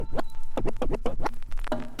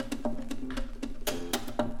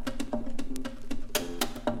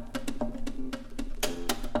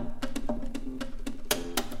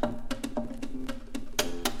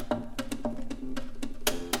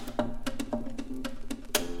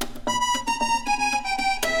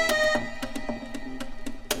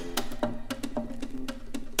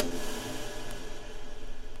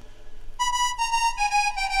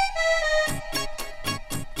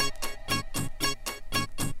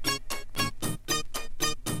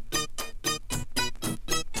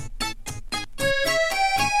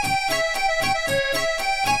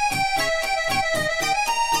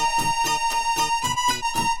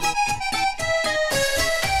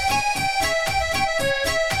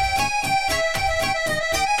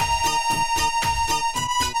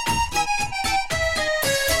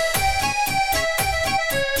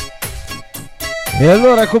E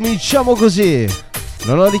allora cominciamo così.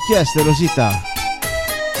 Non ho richieste, Rosita.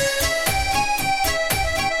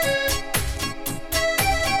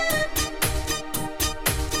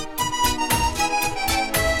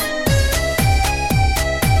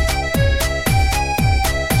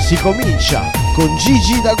 Si comincia con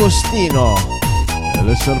Gigi D'Agostino e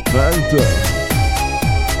le serpenti.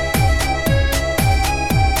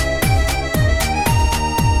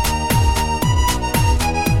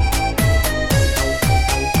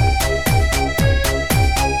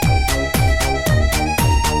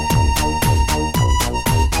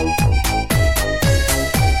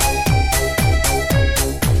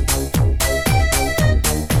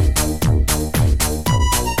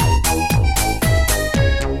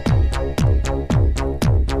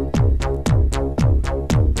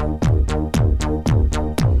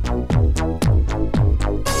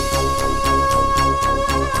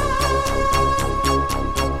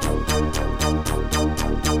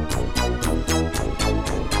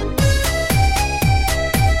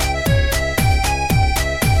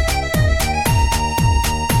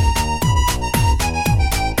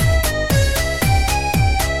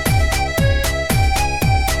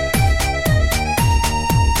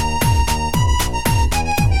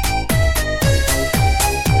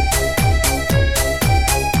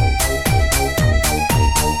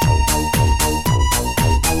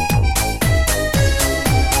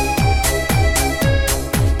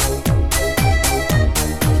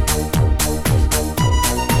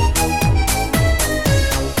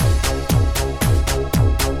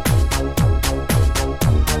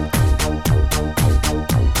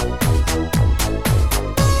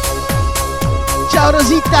 Ciao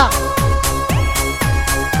Rosita!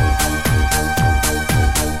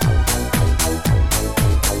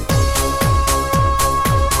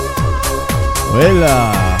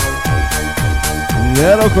 Quella!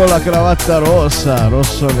 Nero con la cravatta rossa,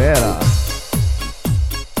 rosso-nera.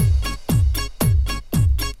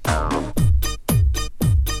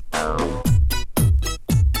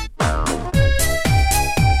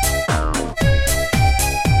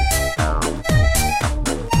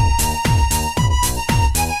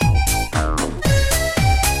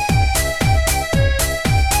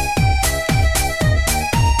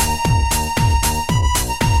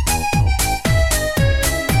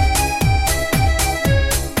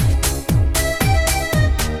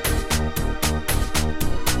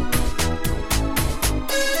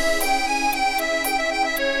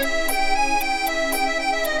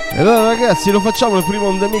 E allora ragazzi, lo facciamo il primo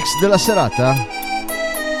on the mix della serata?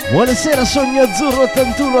 Buonasera Sogno Azzurro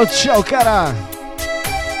 81, ciao cara!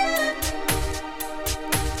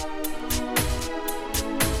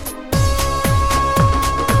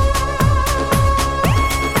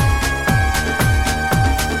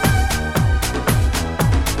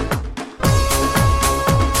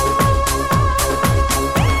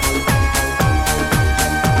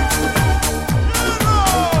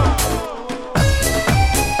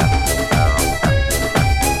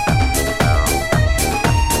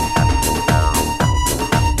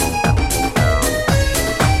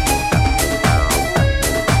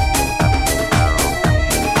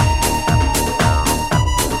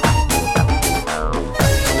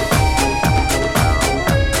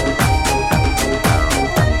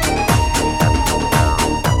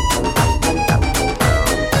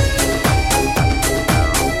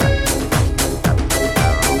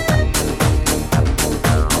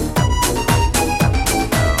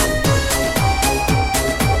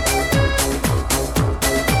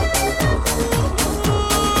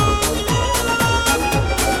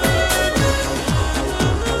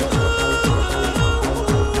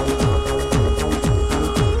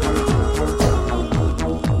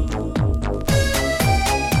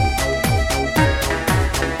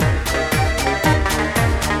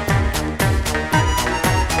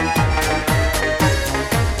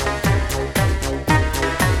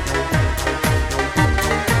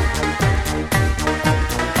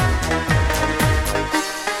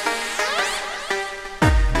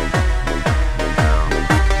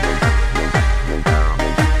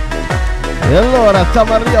 E allora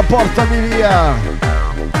Tamaria portami via.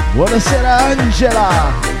 Buonasera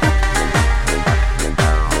Angela.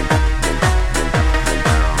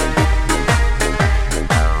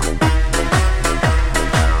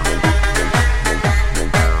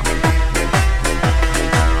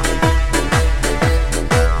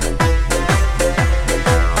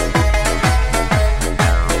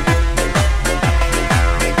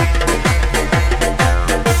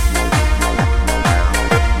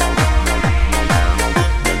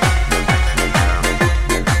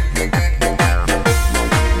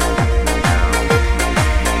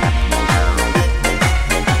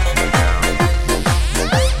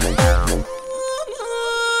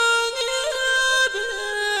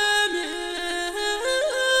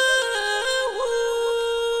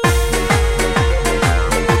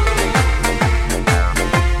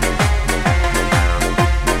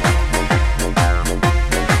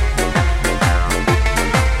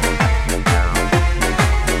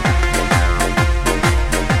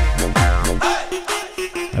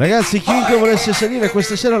 Ragazzi, chiunque volesse salire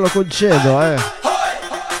questa sera lo concedo,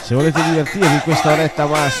 se volete divertirvi questa oretta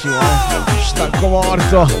massimo, stanco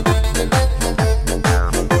morto.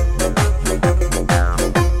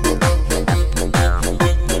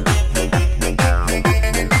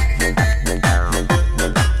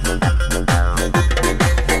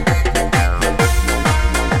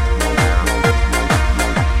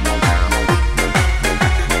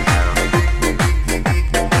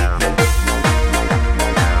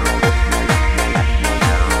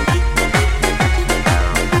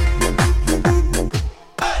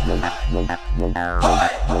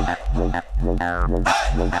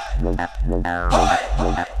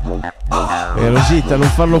 E Rosita, non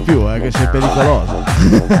farlo più, che sei pericoloso.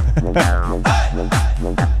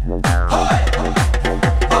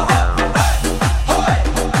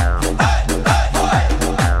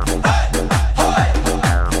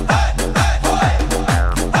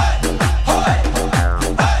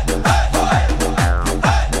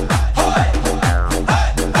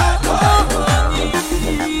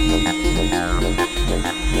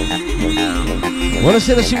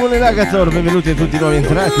 Buonasera Simone Lagator, benvenuti a tutti i nuovi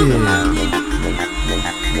entrati.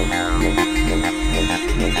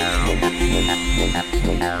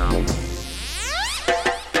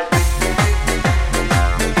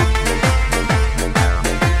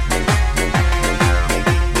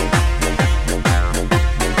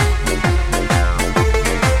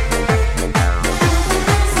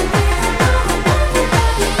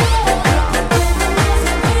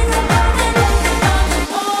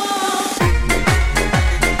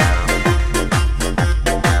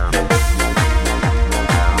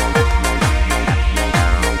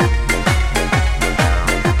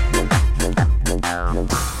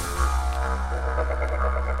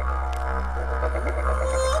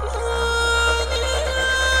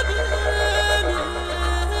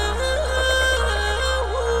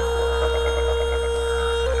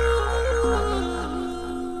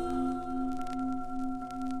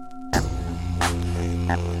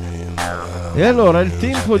 E allora è il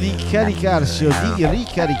tempo di caricarsi o di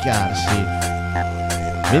ricaricarsi.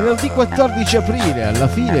 Venerdì 14 aprile, alla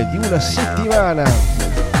fine di una settimana,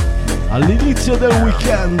 all'inizio del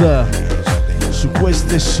weekend, su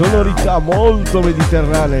queste sonorità molto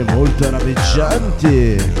mediterranee, molto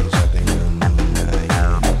arabeggianti.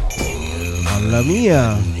 Alla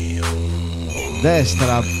mia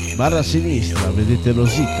destra barra sinistra vedete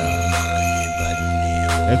Rosita.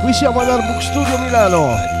 E qui siamo all'Artbook Studio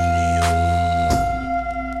Milano.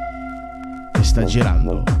 Sta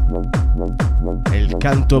girando è il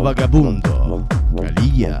canto vagabondo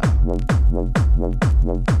Calia.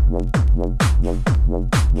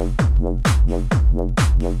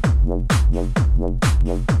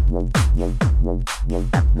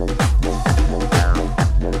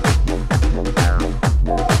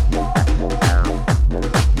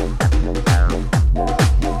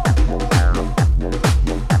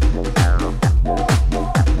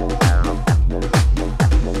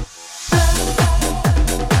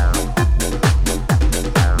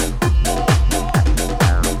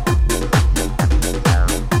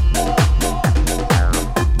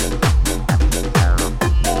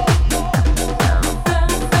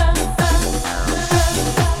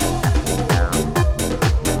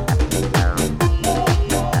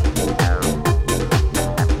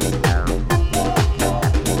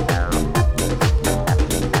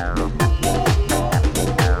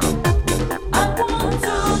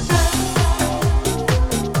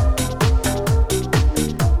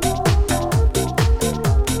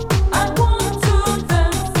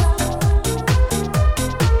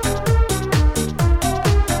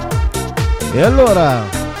 E allora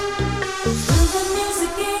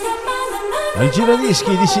al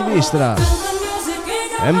giradischi di sinistra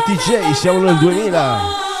MTJ, siamo nel 2000,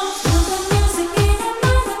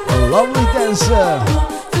 Lovely Dance.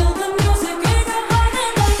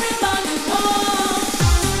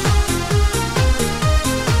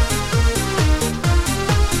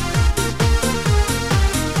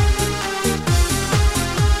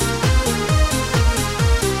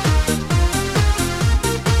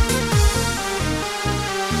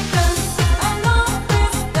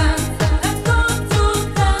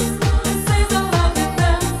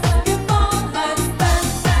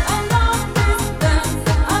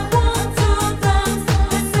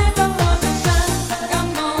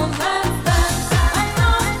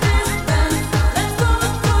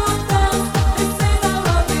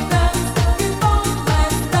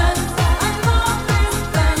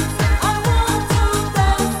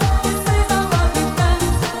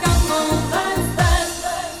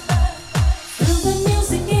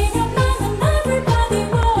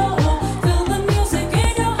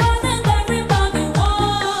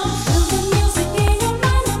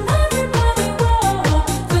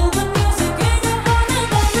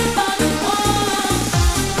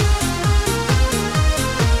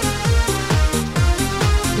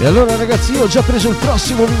 E allora ragazzi, io ho già preso il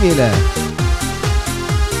prossimo vinile.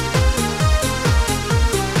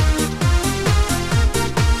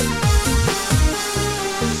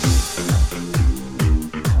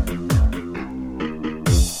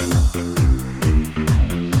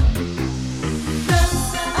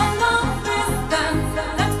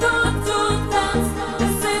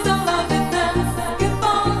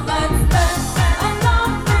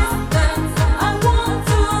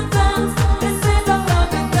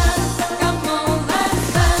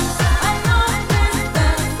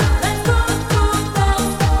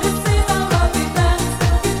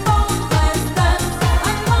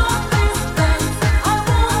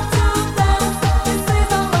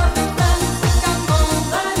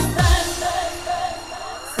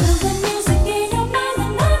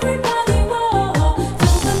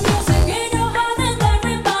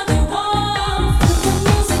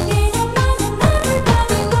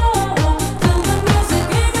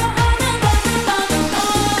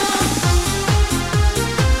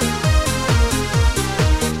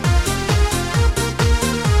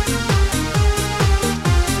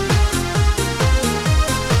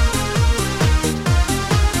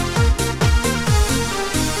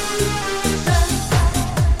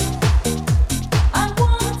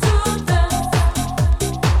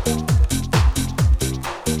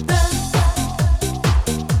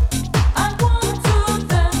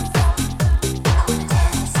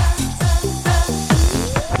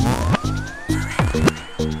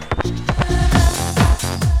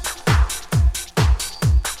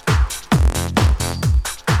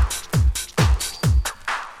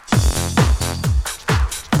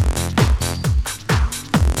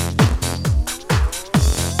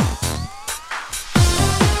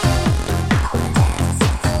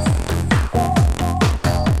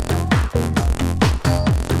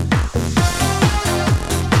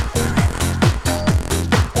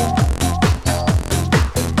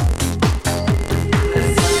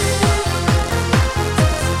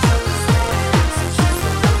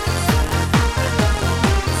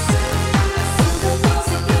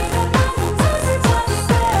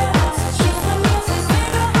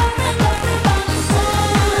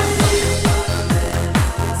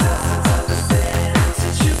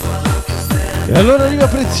 E allora arriva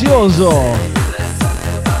Prezioso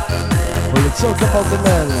con le Talk About the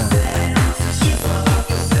Man.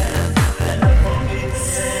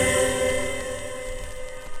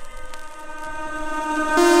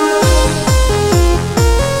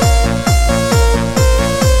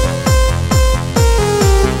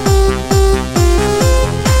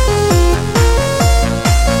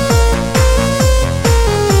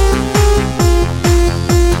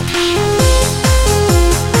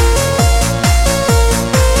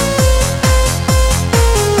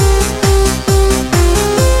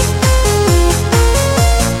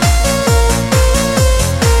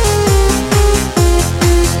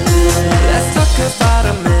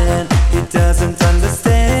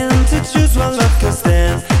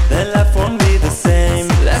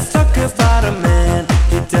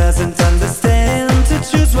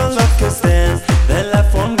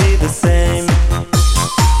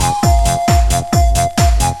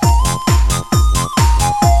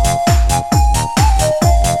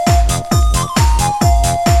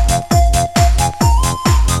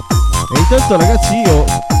 Intanto ragazzi io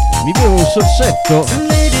mi bevo un sorsetto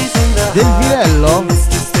del virello.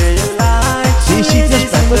 Sì, ti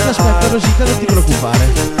aspetto Rosita, non ti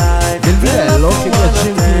preoccupare. Del virello che mi ha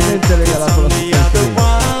gentilmente regalato la studentessa.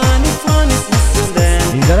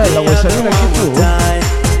 Cinderella, vuoi salire anche tu?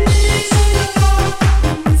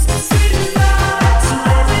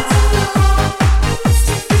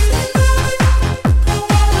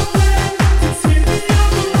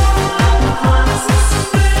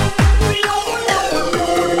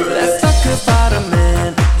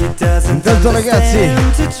 Intanto ragazzi,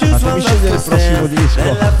 fatemi scegliere il prossimo disco.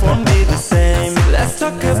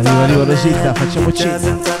 Arriva Rosita, facciamoci.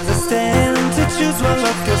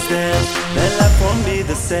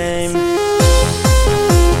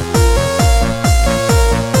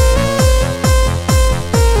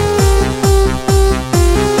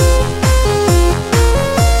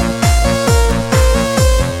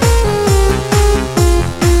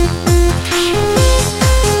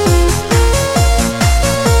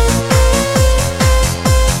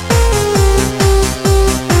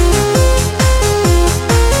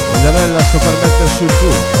 Sto per mettere sul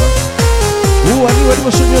tuo. Arrivo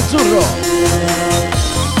sul mio azzurro.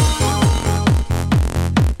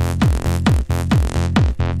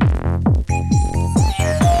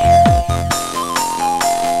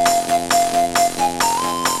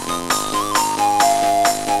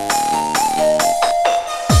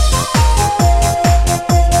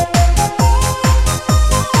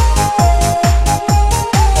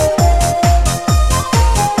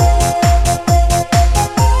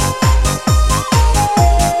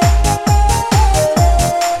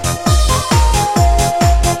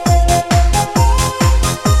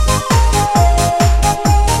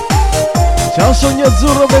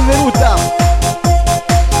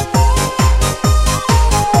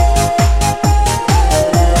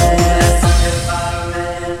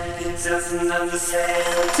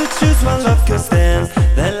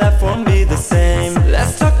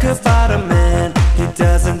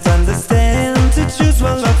 understand. To choose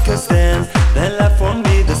one love can stand, then life won't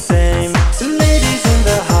be the same. Two ladies in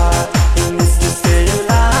the heart, it needs to stay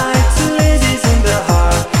alive. Two ladies in the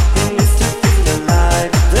heart, it needs to feel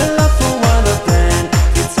alive. The love for one of them,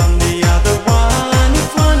 it's on the other one.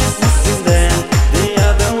 If one is missing, then the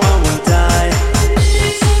other one will die. Two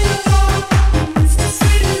ladies in the heart, it needs to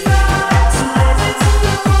stay alive. Two ladies in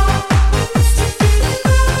the heart, it needs to feel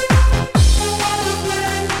alive. One of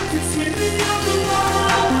them, it's with the other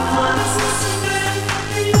one. If one is missing, then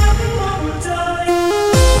the other one will die.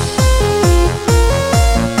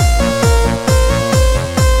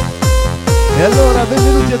 E allora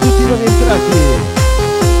benvenuti a tutti i nuovi entrati.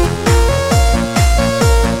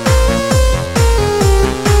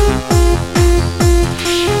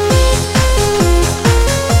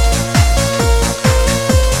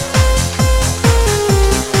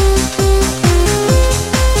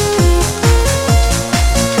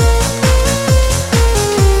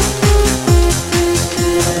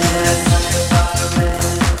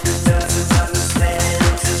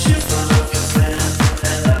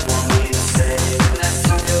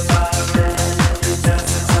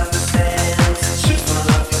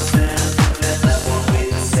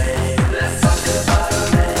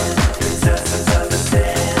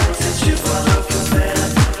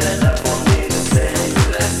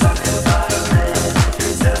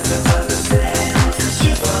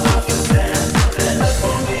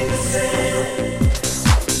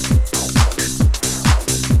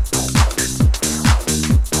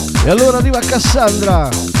 E allora arriva Cassandra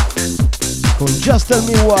con Just Tell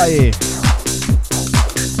Me Why.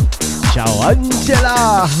 Ciao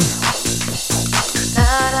Angela.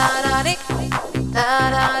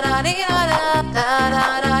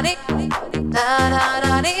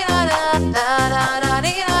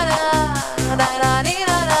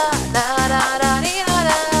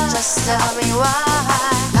 Just tell me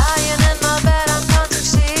why. Lying in my bed, I'm counting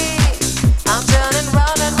sheep. I'm turning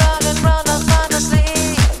round and round and round, I'm trying to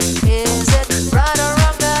sleep. Is it right or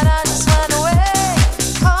wrong that I just went away?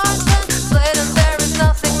 Contemplating, there is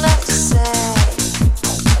nothing left to say.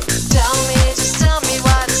 Tell me, just tell me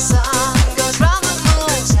why the sun goes round the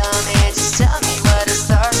moon. Tell me, just tell me why the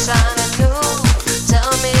stars shine anew.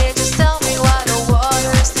 Tell me, just tell me why the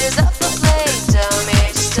water stirs up the flame. Tell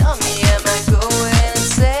me, just tell me, am I going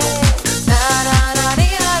insane? Just tell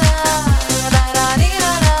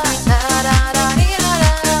me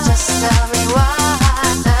why.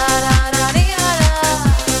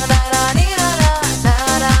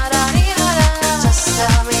 Just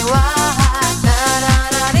tell me why. Just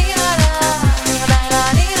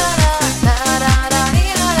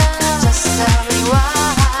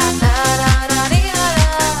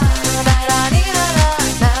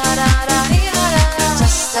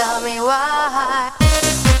tell me why. Just tell me why.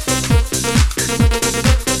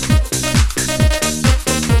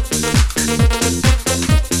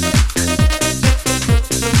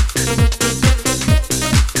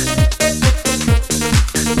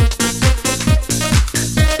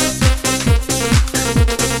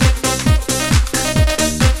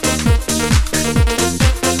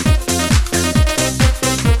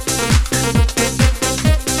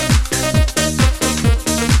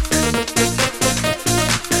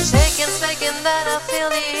 Shaking that I feel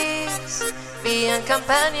the ease, being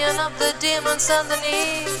companion of the demons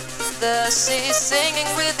underneath the sea, singing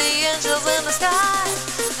with the angels in the sky.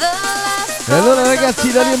 The last E allora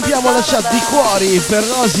ragazzi la riempiamo la chat di cuori per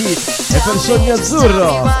Rosy e per Sogno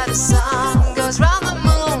Azzurro.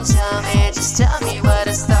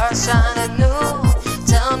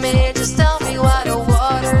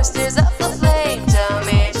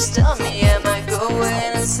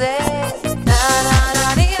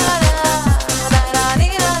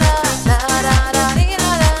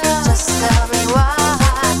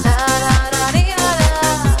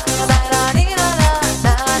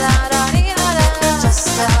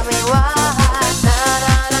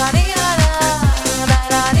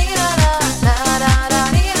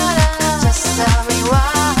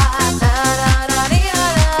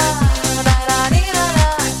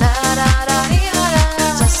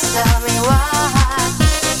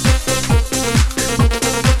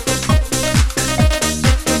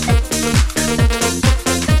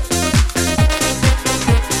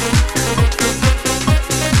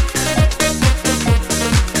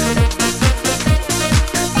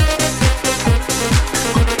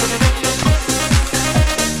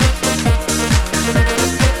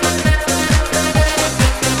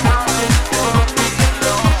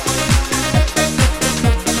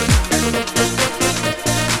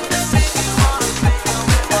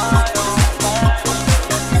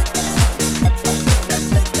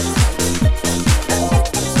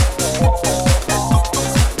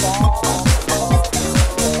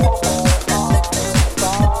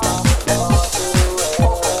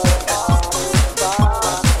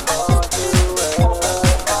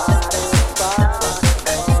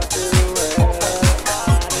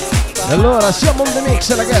 E allora siamo on the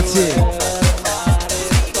mix, ragazzi.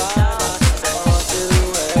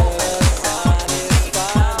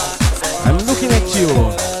 I'm looking at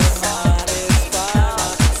you.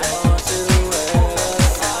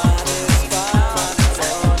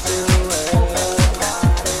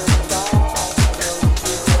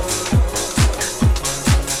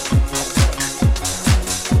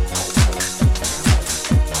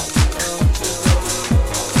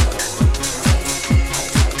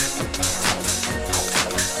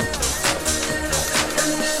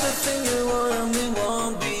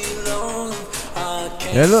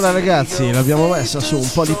 E allora ragazzi, l'abbiamo messa su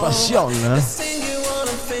un po' di passione.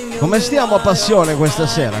 Come stiamo a passione questa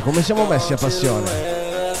sera? Come siamo messi a passione?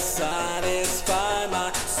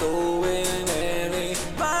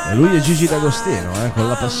 E lui è Gigi D'Agostino, con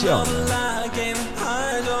la passione.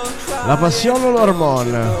 La passione o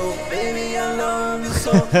l'ormone?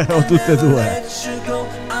 O tutte e due?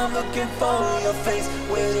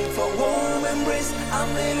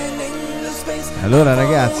 Allora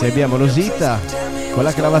ragazzi, abbiamo Rosita con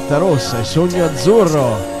la cravatta rossa, il sogno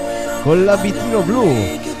azzurro con l'abitino blu.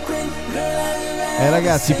 E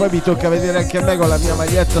ragazzi, poi mi tocca vedere anche a me con la mia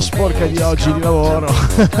maglietta sporca di oggi di lavoro.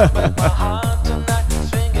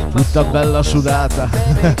 Tutta bella sudata.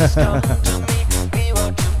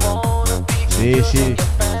 Sì, sì.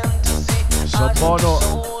 Sono buono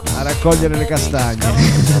a raccogliere le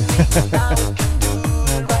castagne.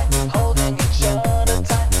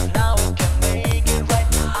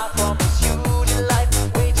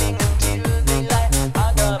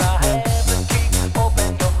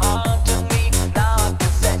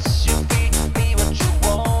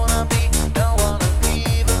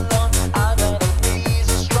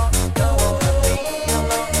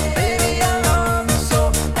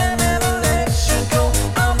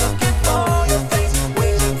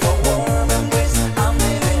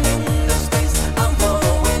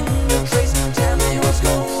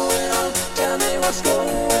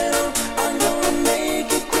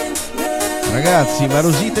 Ragazzi, ma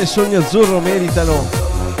Rosita e Sogno Azzurro meritano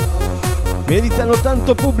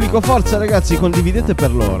tanto pubblico. Forza ragazzi, condividete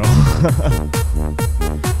per loro.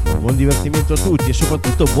 Buon divertimento a tutti e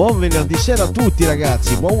soprattutto buon venerdì sera a tutti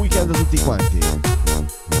ragazzi. Buon weekend a tutti quanti.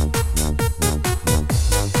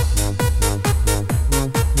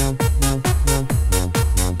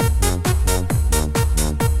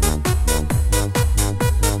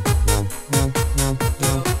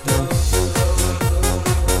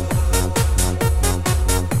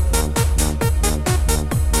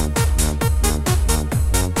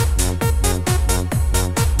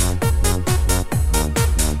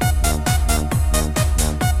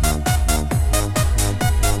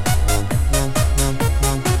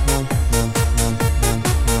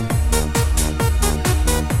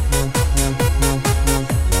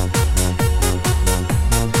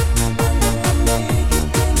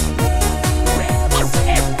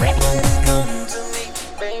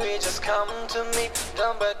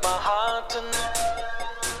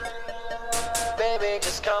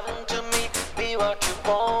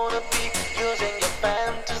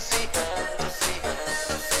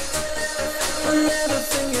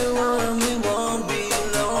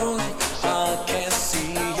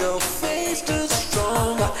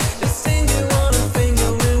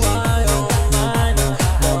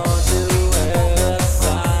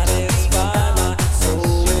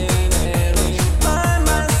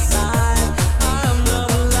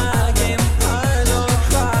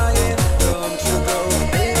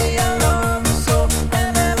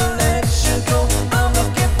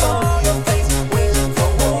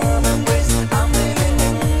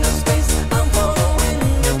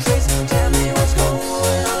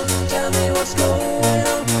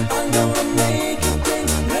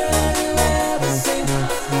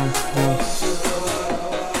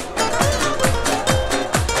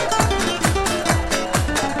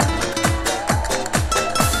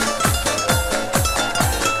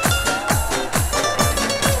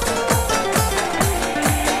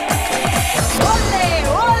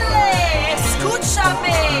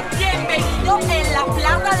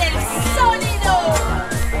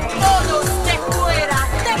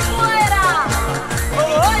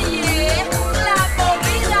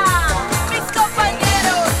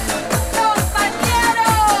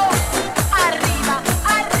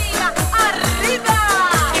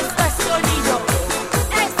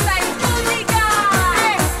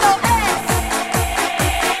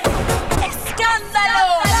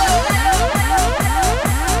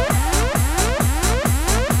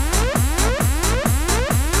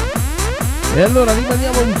 E allora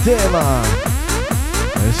rimaniamo in tema.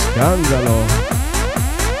 È scandalo.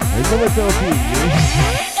 E dove te lo pigli?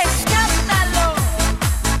 È scandalo.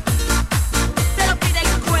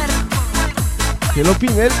 che lo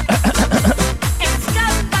pine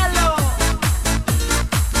Escándalo,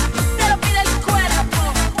 te lo pide el cuerpo.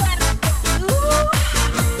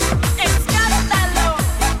 Escándalo,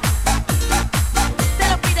 te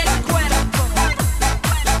lo pide el cuerpo.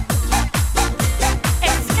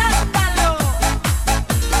 Escándalo,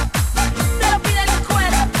 te lo pide el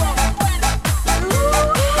cuerpo.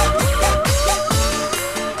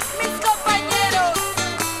 Mis compañeros,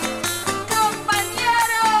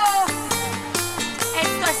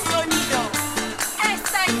 esto es sonido,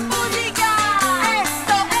 esta es música,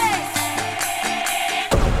 esto es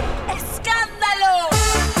escándalo.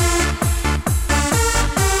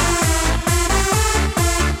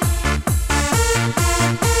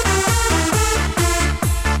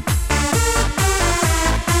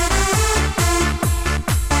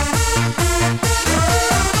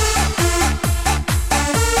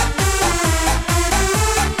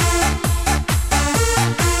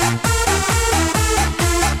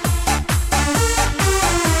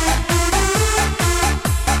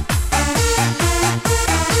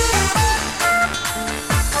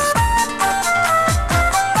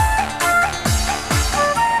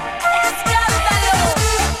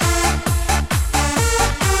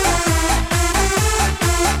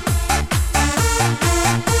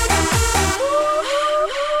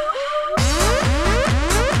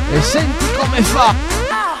 e senti come fa.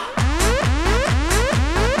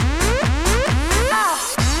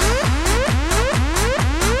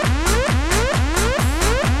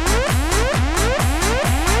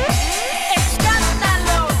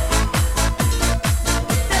 Escándalo,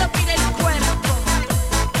 te lo pide el cuerpo.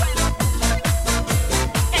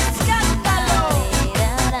 Escándalo,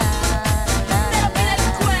 te lo pide el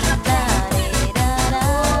cuerpo.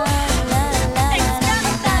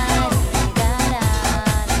 Escándalo,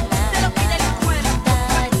 te lo pide el cuerpo.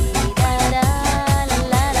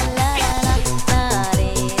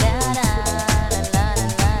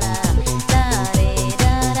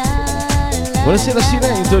 Buonasera Sir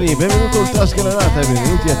Anthony, benvenuto a Ultra Sgranata e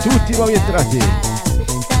benvenuti a tutti i nuovi entrati.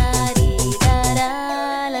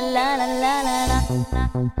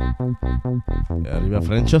 E arriva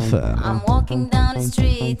French Affair. I'm walking down the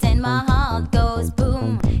street and my heart goes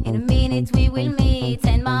boom. In a minute we will meet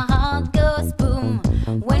and my heart goes boom.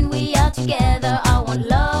 When we are together I want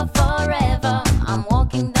love forever. I'm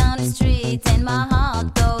walking down the street and my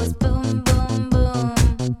heart goes boom, boom, boom.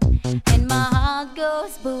 And my heart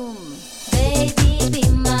goes boom. Baby, be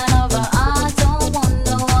my lover, I don't want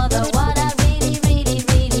no other. What I really, really,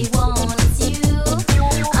 really want is you.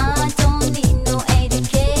 I don't need no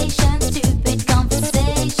education, stupid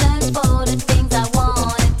conversation for the things I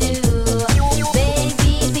wanna do.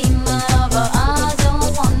 Baby, be my lover, I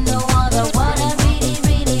don't want no other. What I really,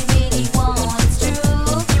 really, really want is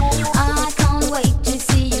true. I can't wait to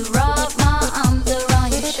see you wrap my arms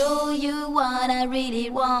around you, show you what I really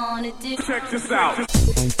wanna do. Check this out.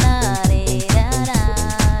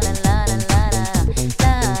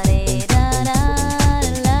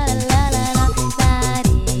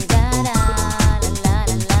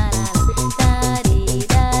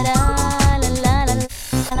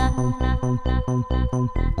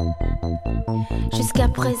 Jusqu'à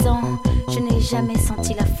présent, je n'ai jamais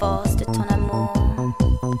senti la force de ton amour.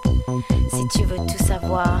 Si tu veux tout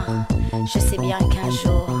savoir, je sais bien qu'un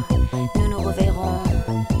jour, nous nous reverrons,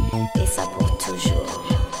 et ça pour toujours.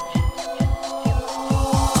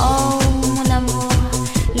 Oh mon amour,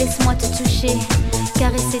 laisse-moi te toucher,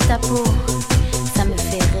 caresser ta peau, ça me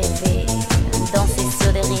fait rêver, danser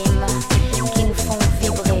sur des rimes qui nous font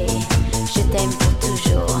vibrer. Je t'aime pour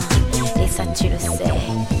toujours, et ça tu le sais.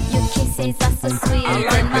 Your kisses are so sweet,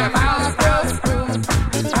 and my heart goes boom.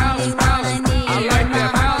 It's really what I need, and my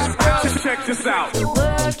heart goes. Check this out. The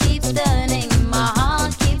world keeps turning, my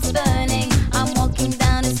heart keeps burning. I'm walking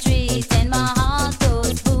down the street and my heart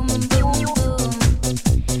goes boom, boom, boom.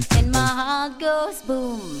 And my heart goes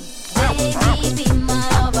boom. Baby, be my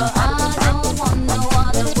lover, I don't want no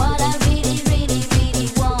other. What I really, really, really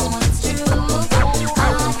want is true. I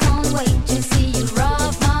can't wait to see you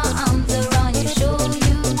wrap my arms around you, show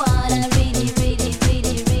you what I really, really,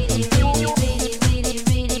 really, really, really, really, really,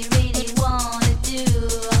 really, really wanna do.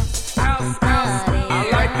 House, house. I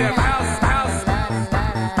like that house, house.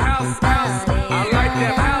 House, house. I like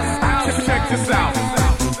that house, house. Check this out.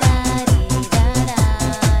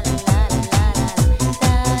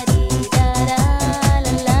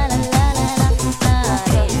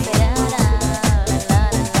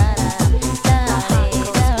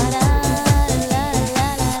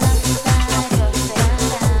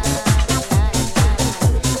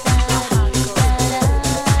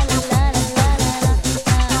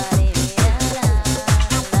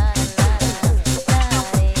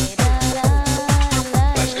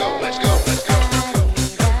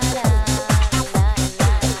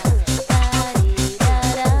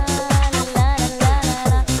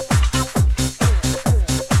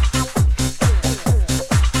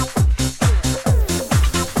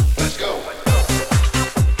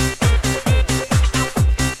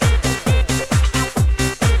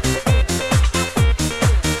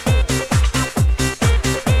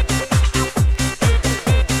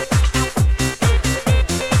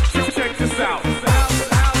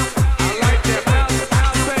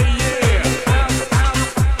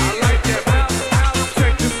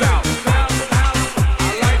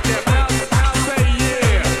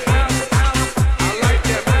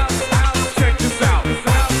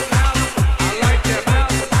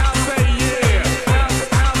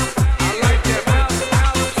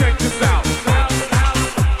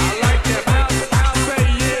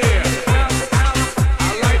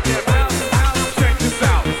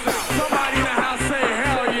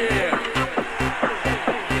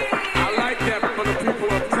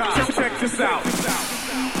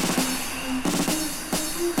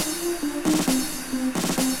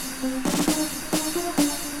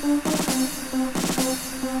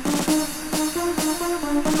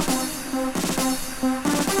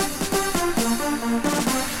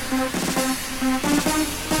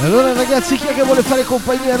 Allora ragazzi, chi è che vuole fare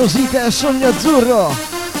compagnia a Rosita e a Sogno Azzurro?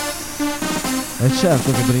 È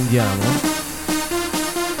certo che brindiamo.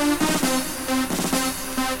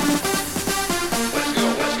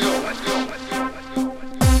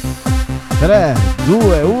 3,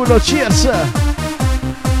 2, 1, cheers!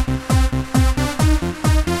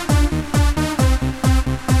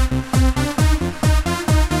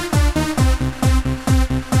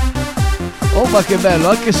 Oh ma che bello,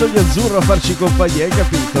 anche Sogno Azzurro a farci compagnia, hai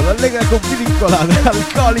capito? La lega compinicola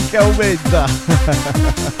alcolica aumenta.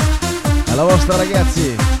 Alla vostra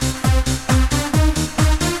ragazzi.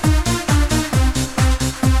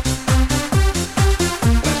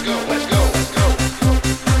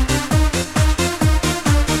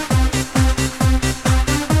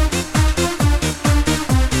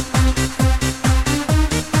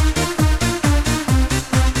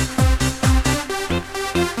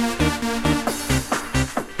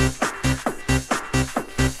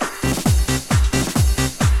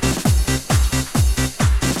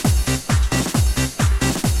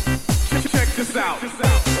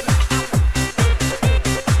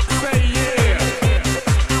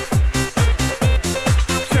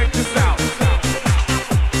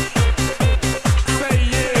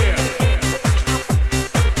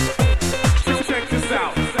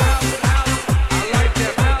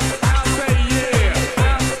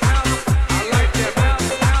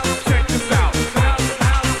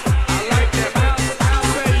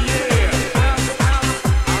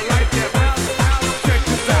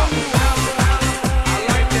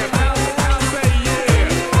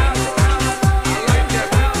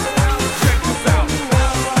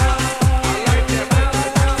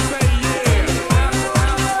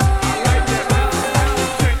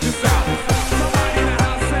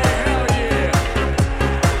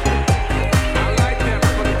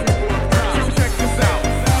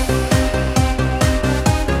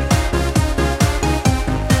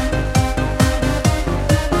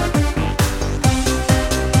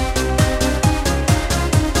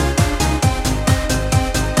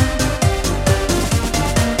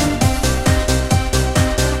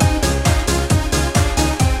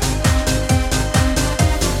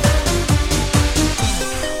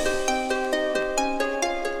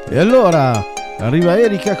 E allora arriva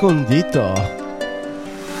Erika con Dito.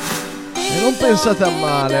 E non pensate a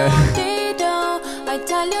male.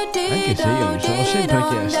 Anche se io mi sono sempre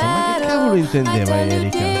chiesto, ma che cavolo intendeva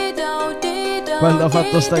Erika quando ha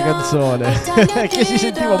fatto sta canzone? Che si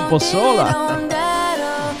sentiva un po' sola.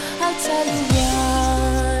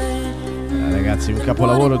 Ragazzi, un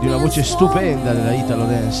capolavoro di una voce stupenda della Italo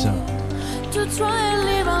Dance.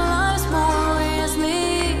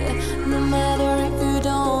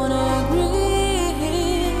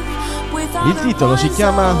 Il titolo si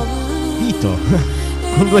chiama Dito,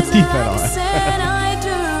 con 2 T però.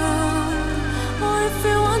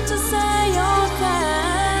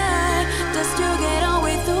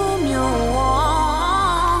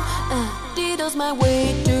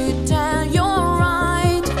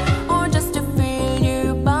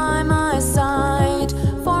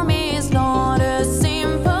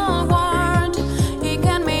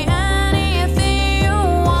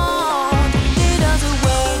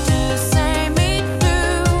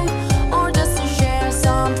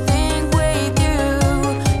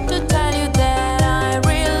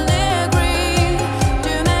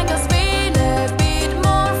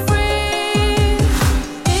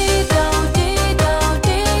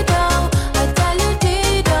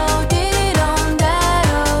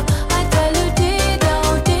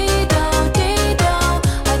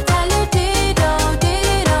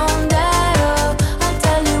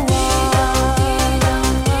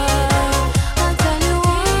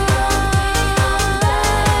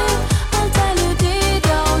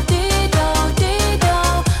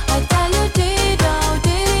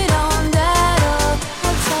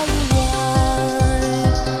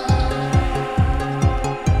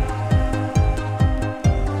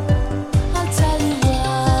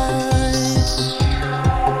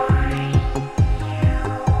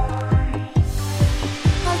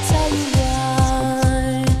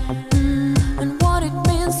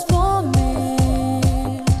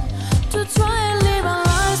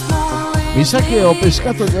 Mi sa che ho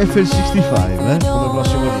pescato gli F65 come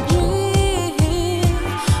prossimo disco.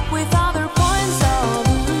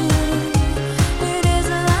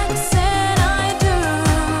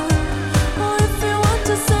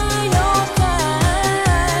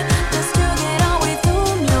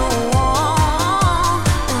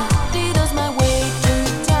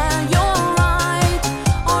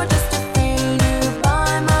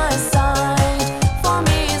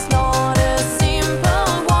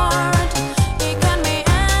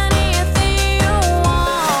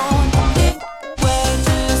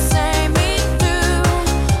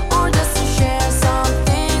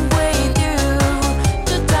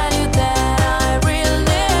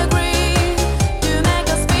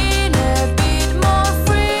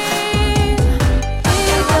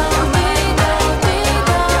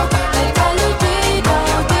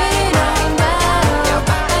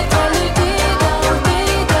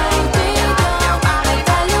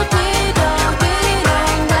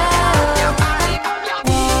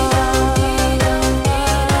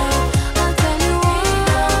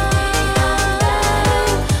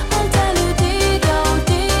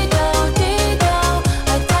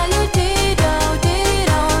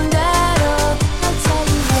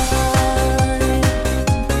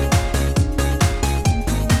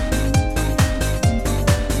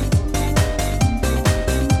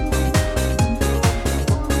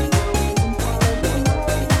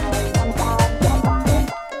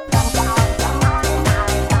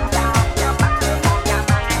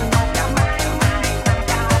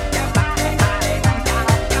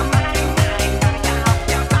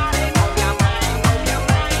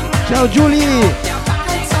 Ciao Giulia!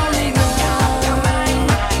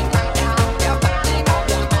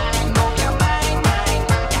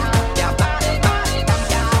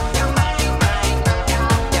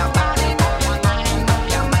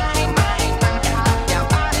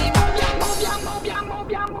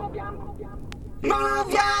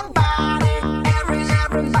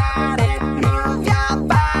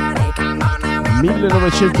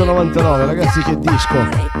 1999, ragazzi, che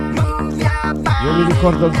disco! Io mi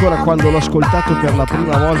ricordo ancora quando l'ho ascoltato per la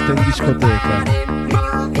prima volta in discoteca.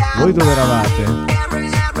 Voi dove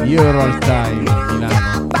eravate? Io ero al Time a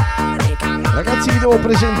Milano. Ragazzi, vi devo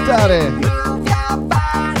presentare.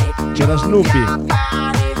 C'era Snoopy,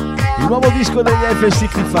 il nuovo disco degli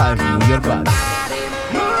F65, Move Your Body.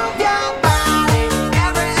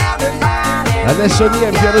 Adesso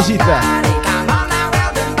riempie Rosita.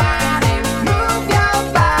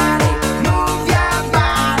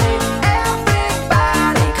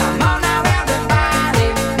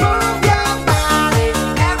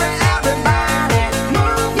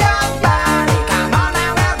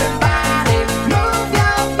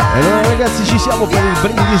 Ragazzi, ci siamo per il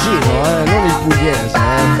brindisino, non il pugliese,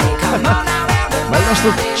 ma il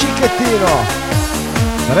nostro cicchettino.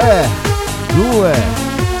 3, 2,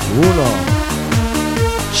 1,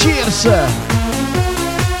 cheers!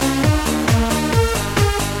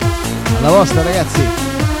 Alla vostra, ragazzi.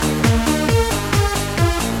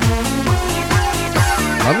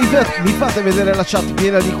 Ma mi fate vedere la chat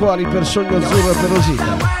piena di cuori per Sogno Azzurro e per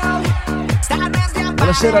Rosita.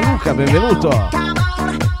 Buonasera Luca, benvenuto.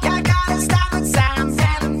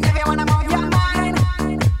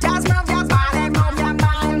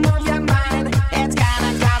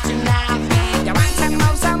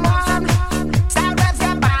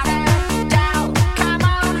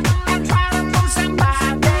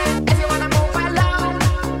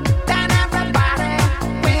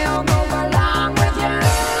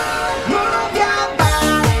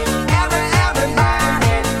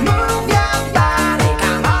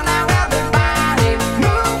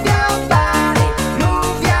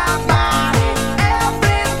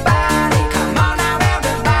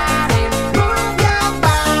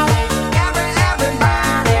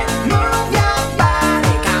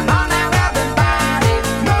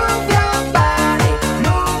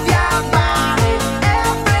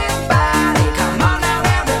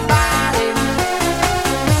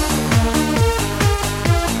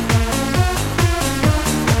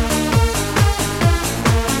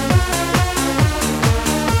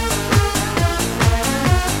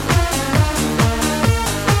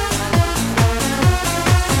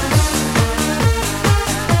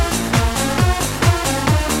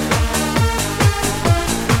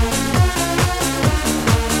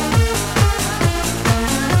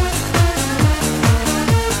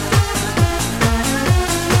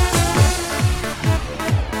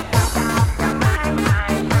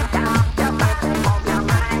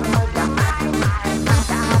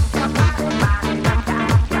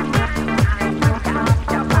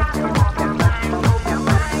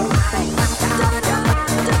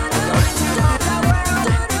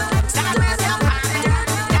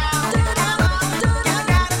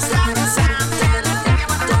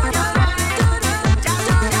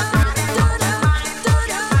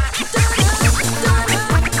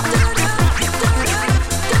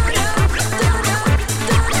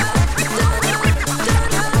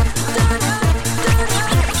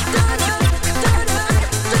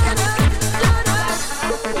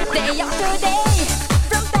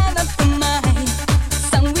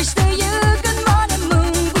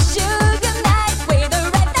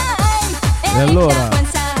 E allora,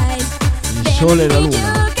 il sole e la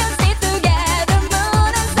luna.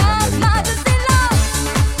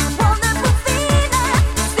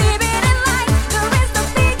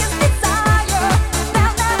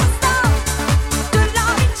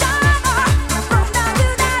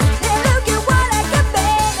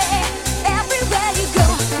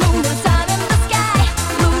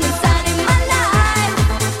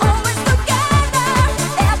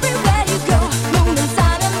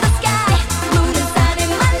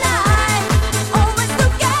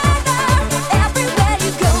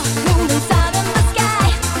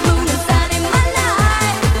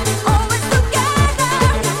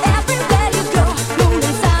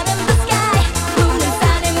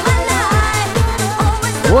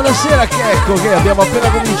 Buonasera Checco, che abbiamo appena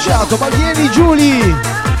cominciato, ma vieni Giulia!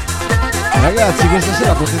 Ragazzi, questa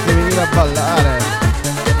sera potete venire a ballare.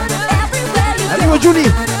 Arrivo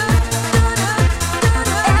Giulia!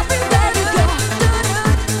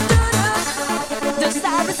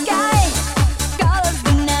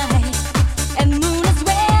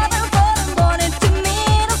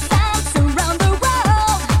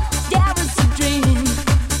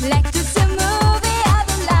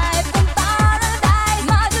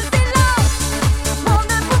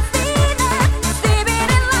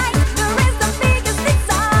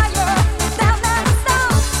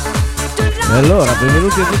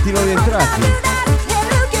 Benvenuti a tutti i nuovi entrati.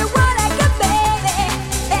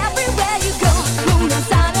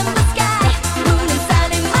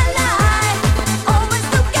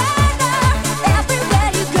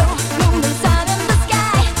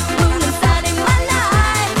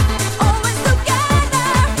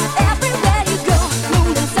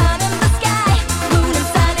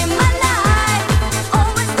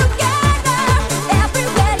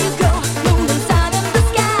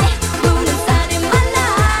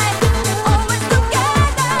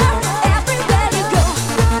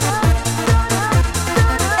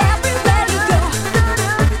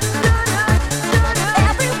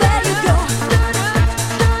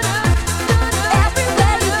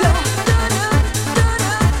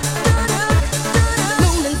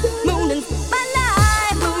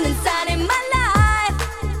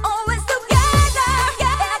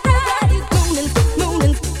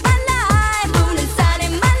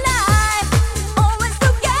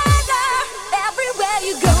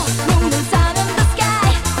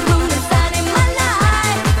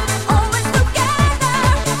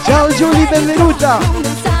 Ciao Giulia, benvenuta!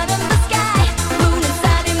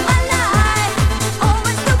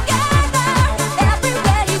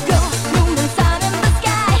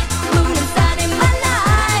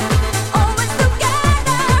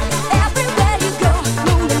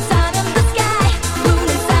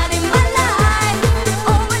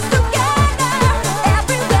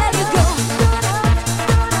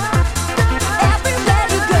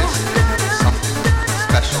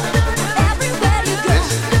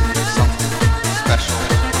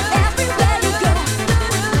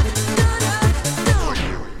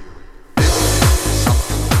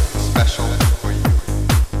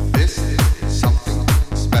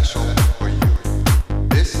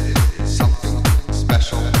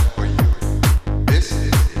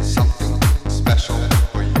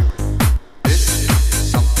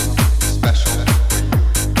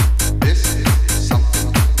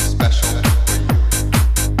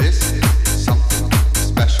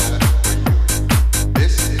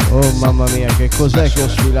 Oh mamma mia, che cos'è che ho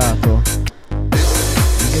sfilato? Di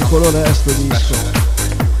che colore è sto disco?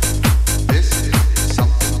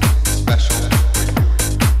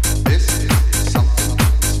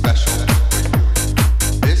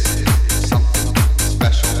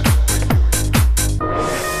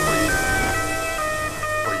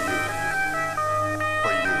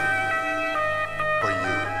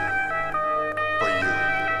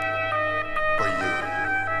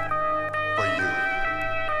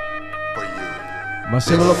 Ma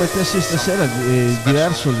se non lo mettessi stasera è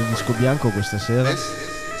diverso il disco bianco questa sera? This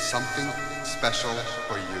is something special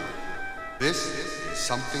for you. This is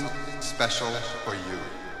something special for you.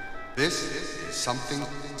 This is something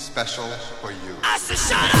special for you.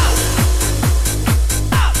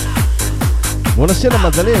 Buonasera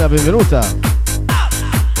Maddalena, benvenuta.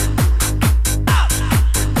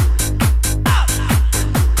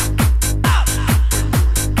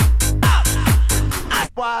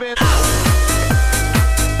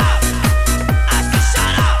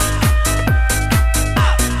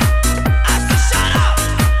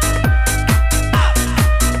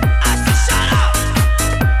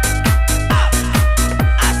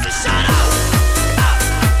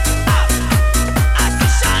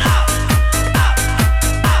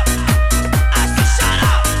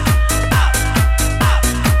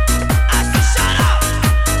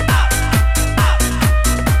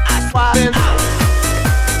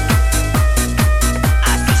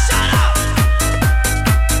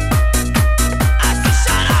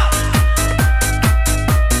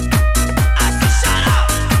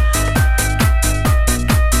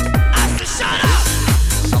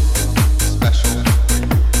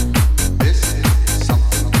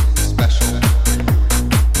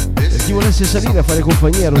 Salire a fare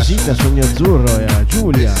compagnia a Rosita, Sogno Azzurro e a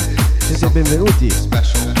Giulia, siete benvenuti.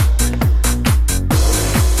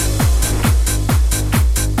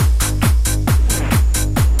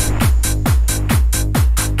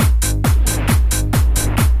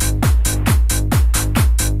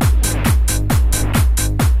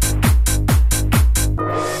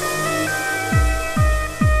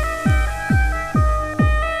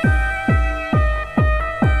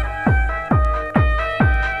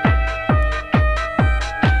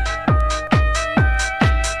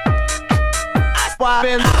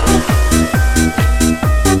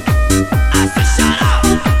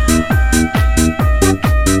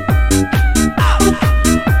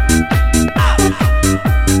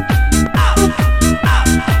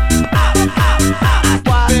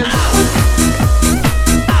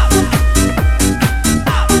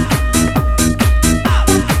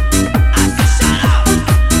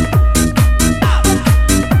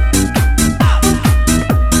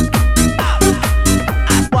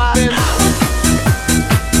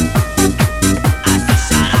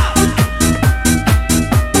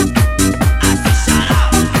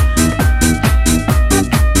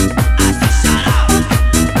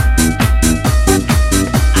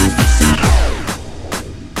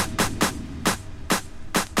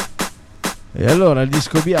 allora il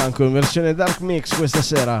disco bianco in versione dark mix questa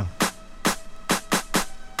sera.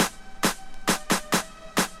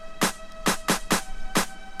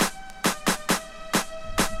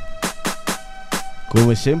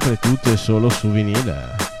 Come sempre tutto è solo su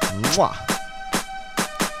vinile. Mua.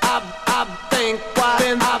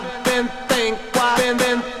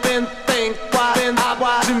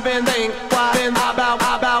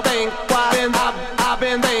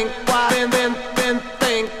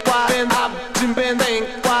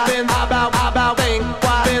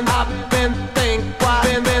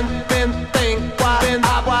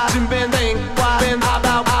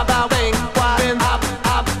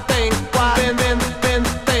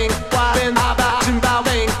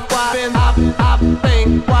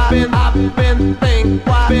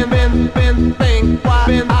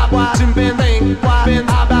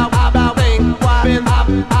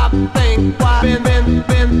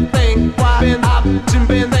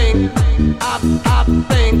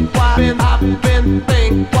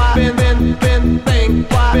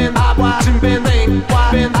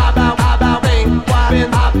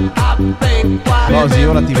 Così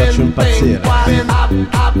ora ti faccio impazzire.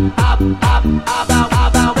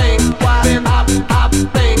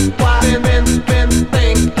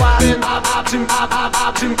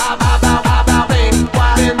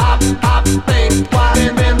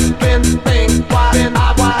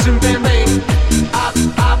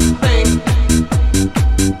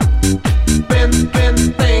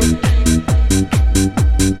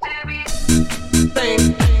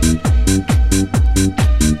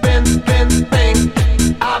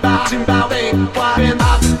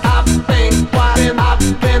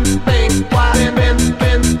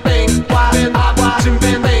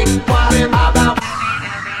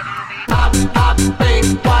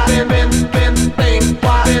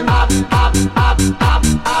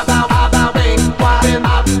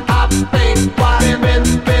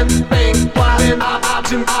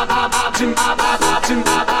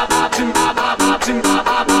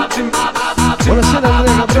 Buonasera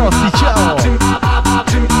Andrea Gabrotti, ciao!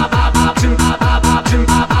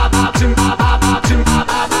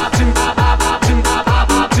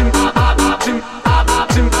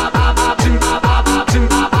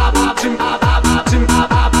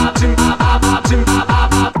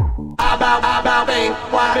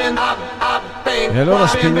 E allora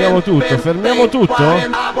spegniamo tutto, fermiamo tutto?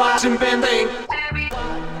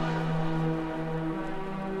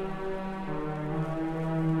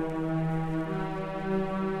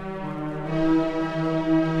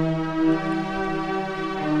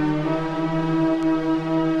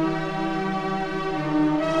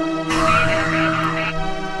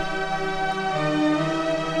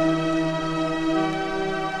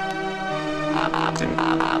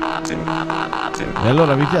 E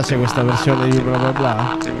allora vi piace questa versione di bla bla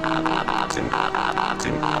bla?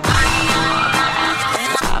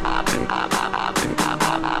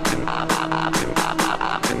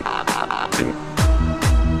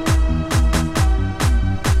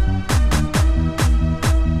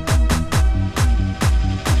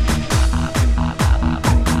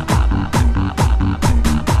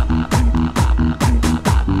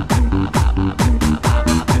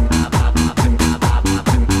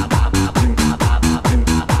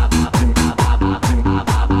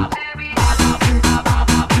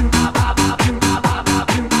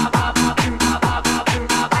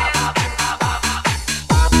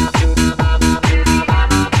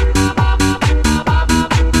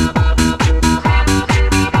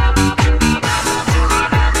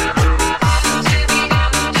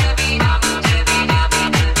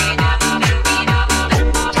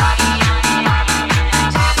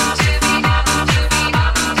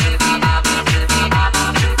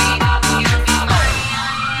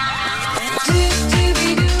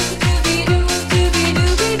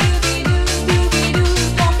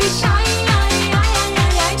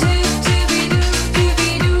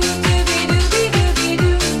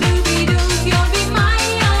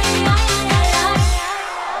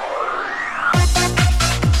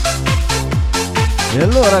 E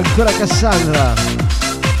allora ancora Cassandra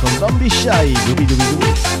con Don't Be Shy, dubi dubi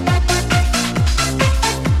dubi.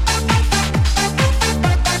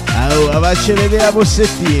 Oh, facci vedere la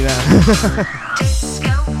bossettina.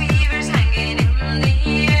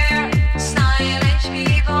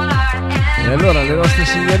 E allora le nostre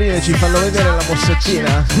signorine ci fanno vedere la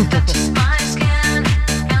bossettina.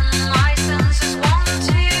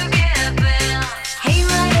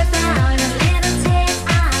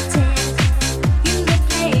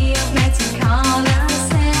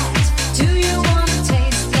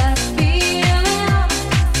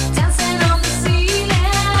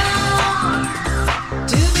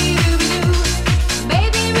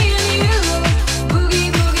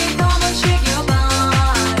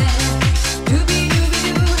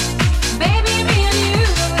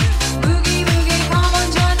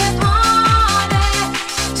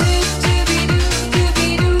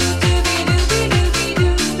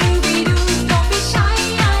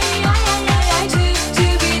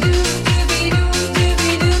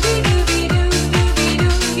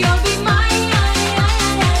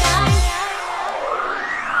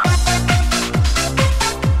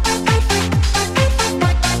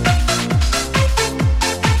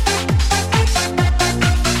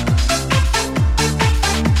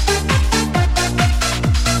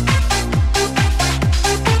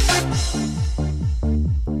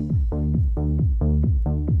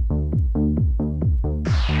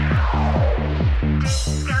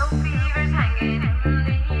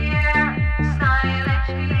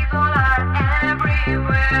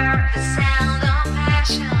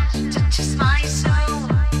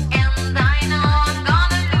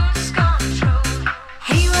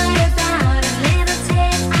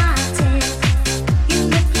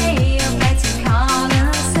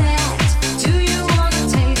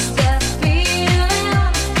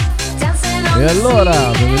 E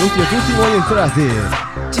allora, benvenuti a tutti voi entrati.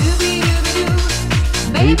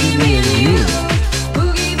 Baby me and you.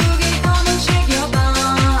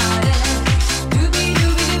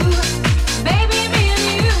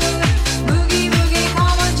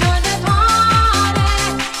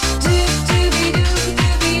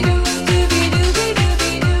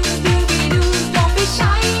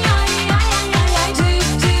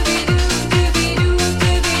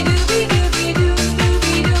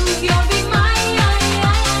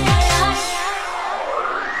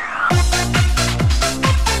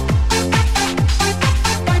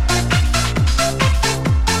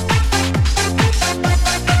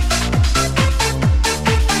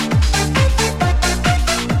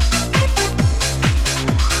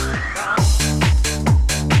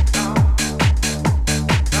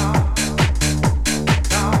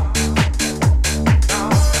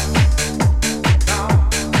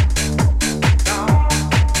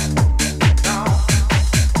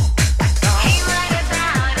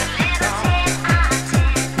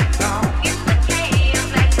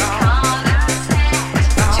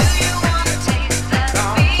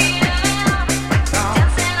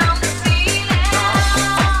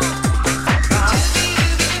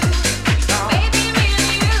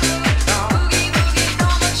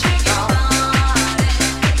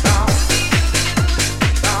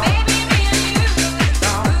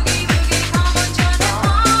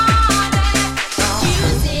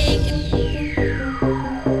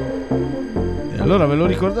 Allora ve lo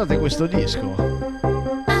ricordate questo disco?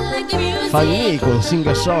 Fanny con Sing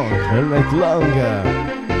a Song All Night Long.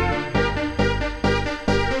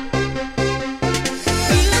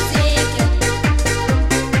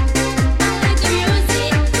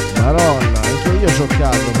 Maronna, anche io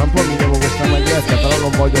giocando, tra un po' mi levo questa maglietta, però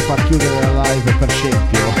non voglio far chiudere la live per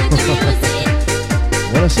scempio.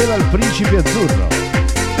 Buonasera al principe azzurro.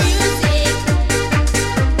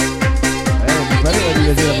 Mi pareva di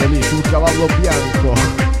vederlo lì sul cavallo bianco.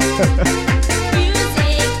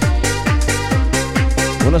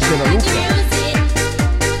 Buonasera Luca.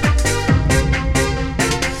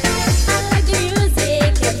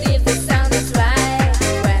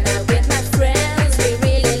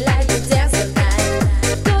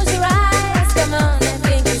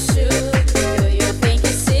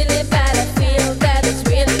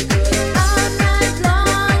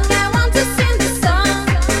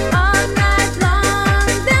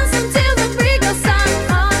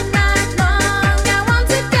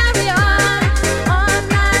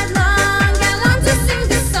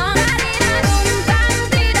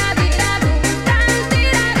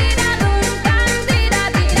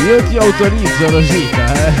 Io ti autorizzo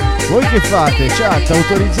Rosita, Voi che fate? Chat,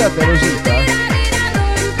 autorizzate Rosita?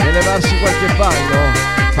 Per levarsi qualche panno?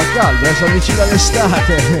 Fa caldo, si avvicina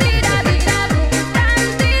l'estate.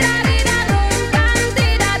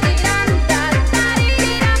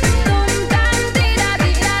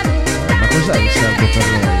 Ma cos'è il serbo per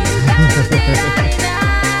noi?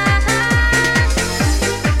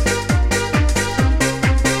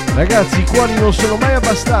 Ragazzi, i cuori non sono mai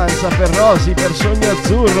abbastanza per Rosy, per Sogno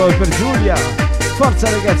Azzurro e per Giulia. Forza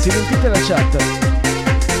ragazzi, riempite la chat.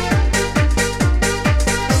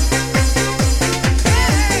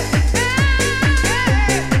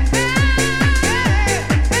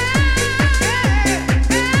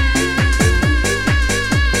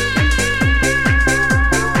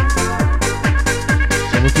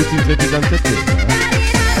 Siamo tutti in trepidante attesa,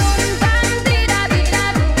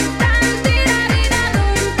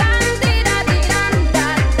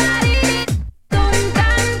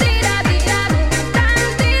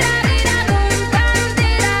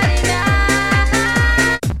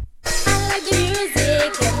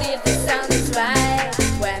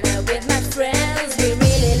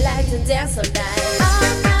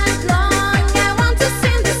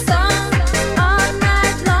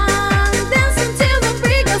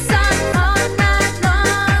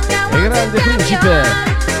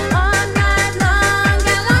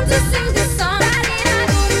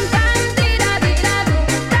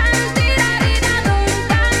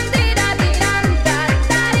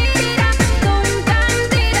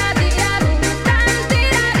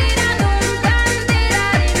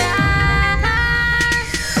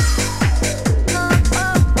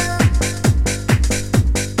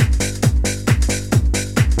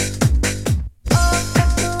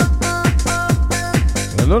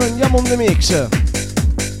 allora andiamo on the mix.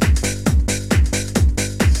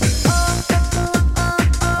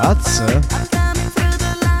 Az?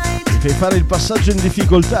 Mi fai fare il passaggio in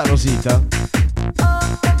difficoltà, Rosita?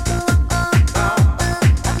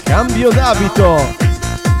 Cambio d'abito.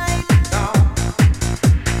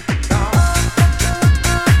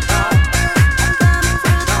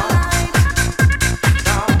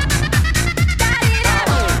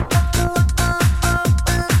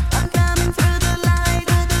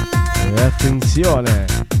 attenzione.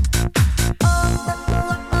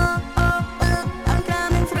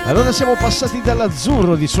 Allora siamo passati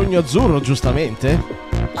dall'azzurro di Sogno Azzurro, giustamente,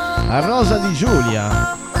 al rosa di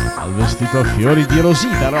Giulia, al vestito a fiori di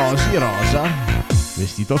Rosita, Rosa,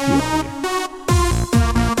 vestito a fiori.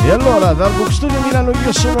 E allora dal Book Studio Milano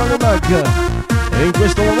io sono Ale Mag e in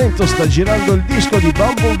questo momento sta girando il disco di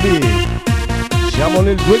Bumblebee. Siamo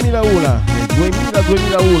nel 2001, nel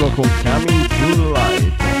 2001 con Coming Through the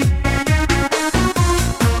Light.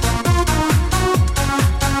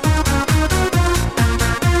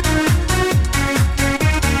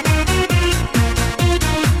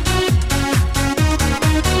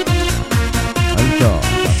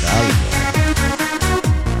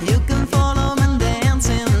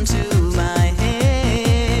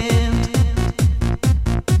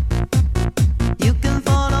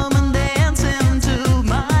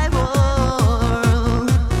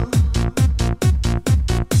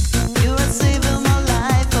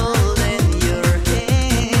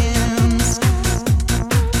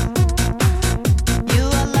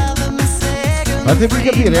 Fatemi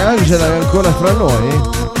capire, Angela è ancora fra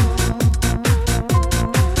noi?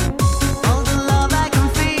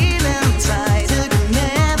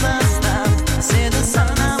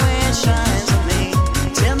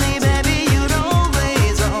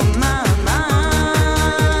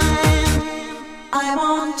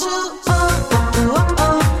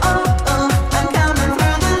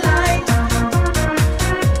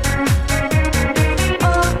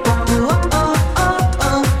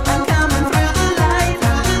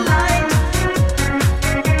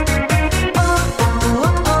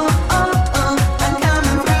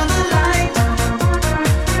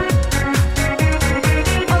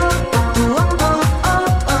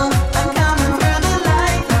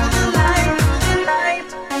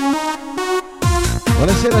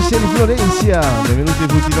 Buonasera Sieri Florenzia, benvenuti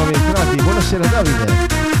tutti nuovi entrati, buonasera Davide.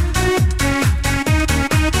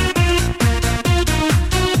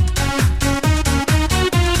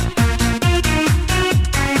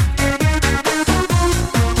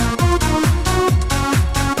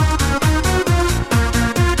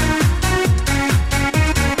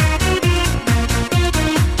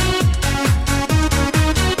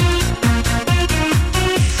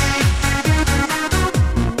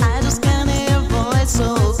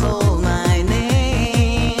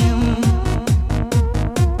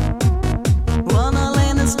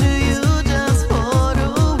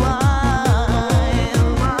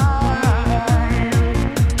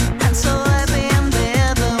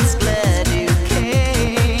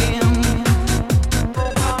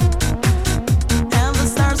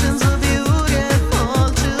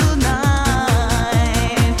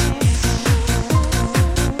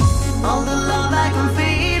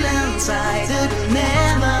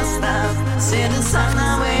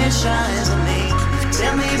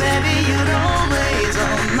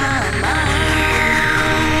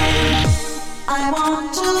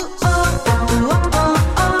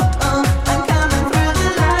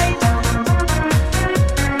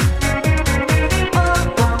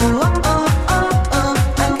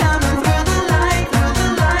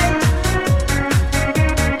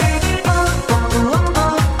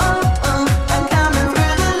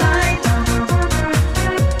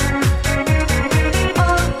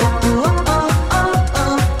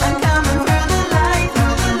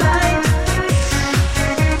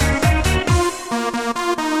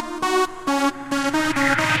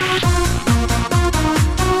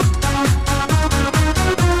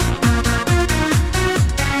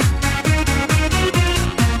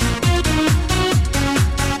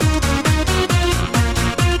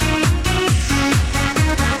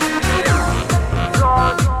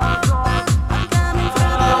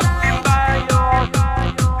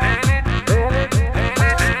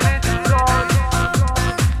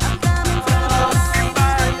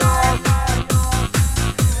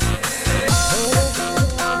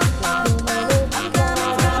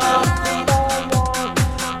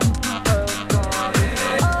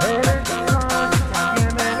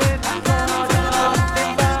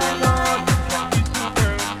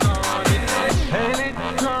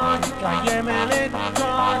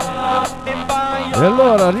 E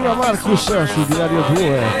allora arriva Marcus su Binario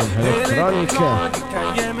 2 con Electronic.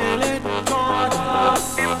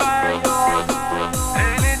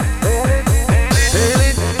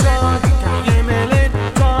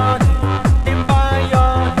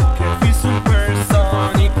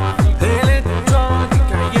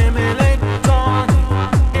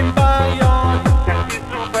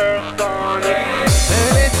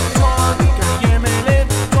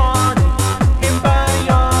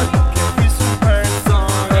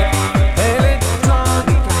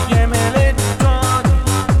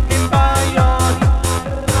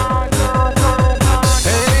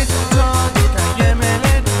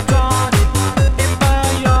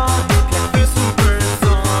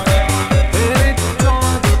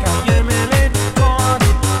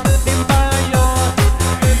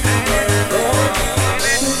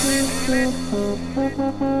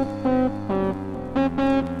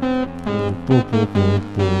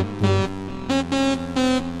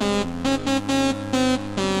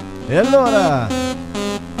 E allora,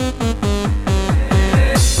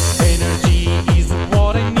 Energy is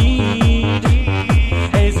what I need.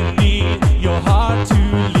 As you need your heart to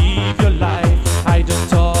live your life. I don't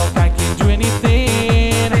talk, I can do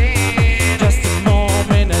anything. Just a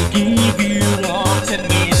moment, I'll give you what I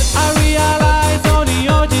need. I realize only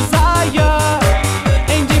your desire.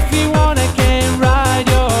 And if you want, I can write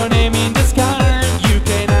your name in the sky. You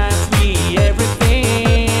can ask me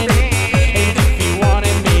everything. And if you want,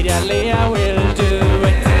 immediately I will do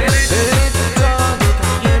it.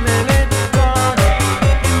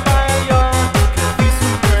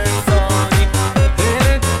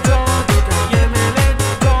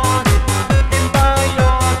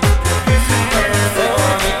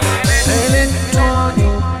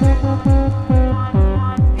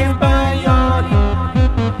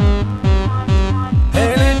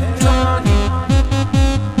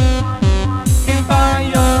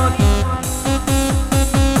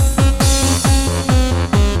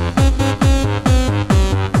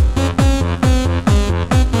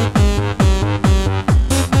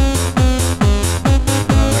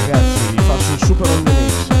 ragazzi, vi faccio il super on the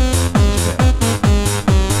mix.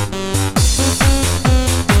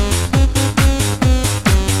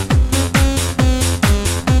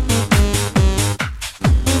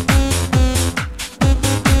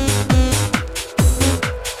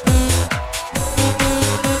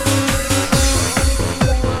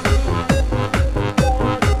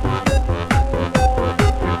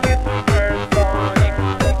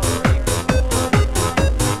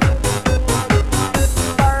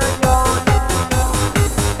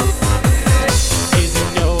 As you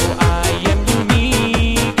know, I am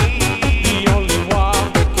unique, the only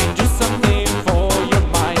one that can do something for your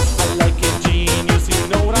mind. I like a genius, you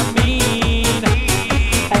know what I mean.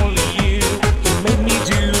 Only you can make me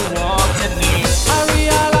do what I need. I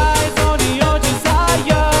realize only your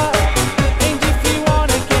desire, and if you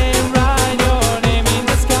want, I can write your name in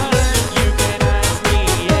the sky. You can ask me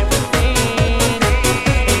everything,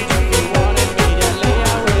 and if you want, immediately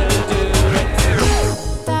I will do it.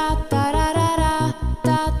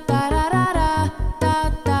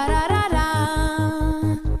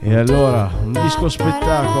 E allora, un disco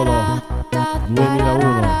spettacolo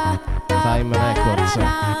 2001, Time Records,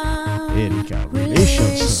 Erika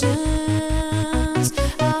Relations.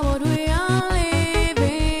 Are what we are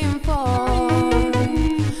living for.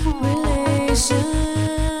 Relations,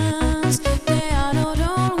 they are not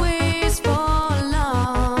always for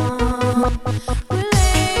long.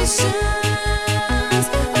 Relations,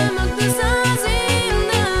 among the stars in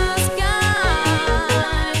the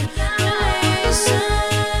sky. Relations,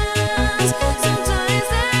 sometimes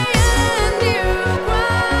they end you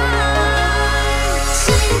cry.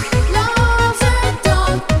 She loves her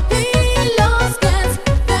dog, he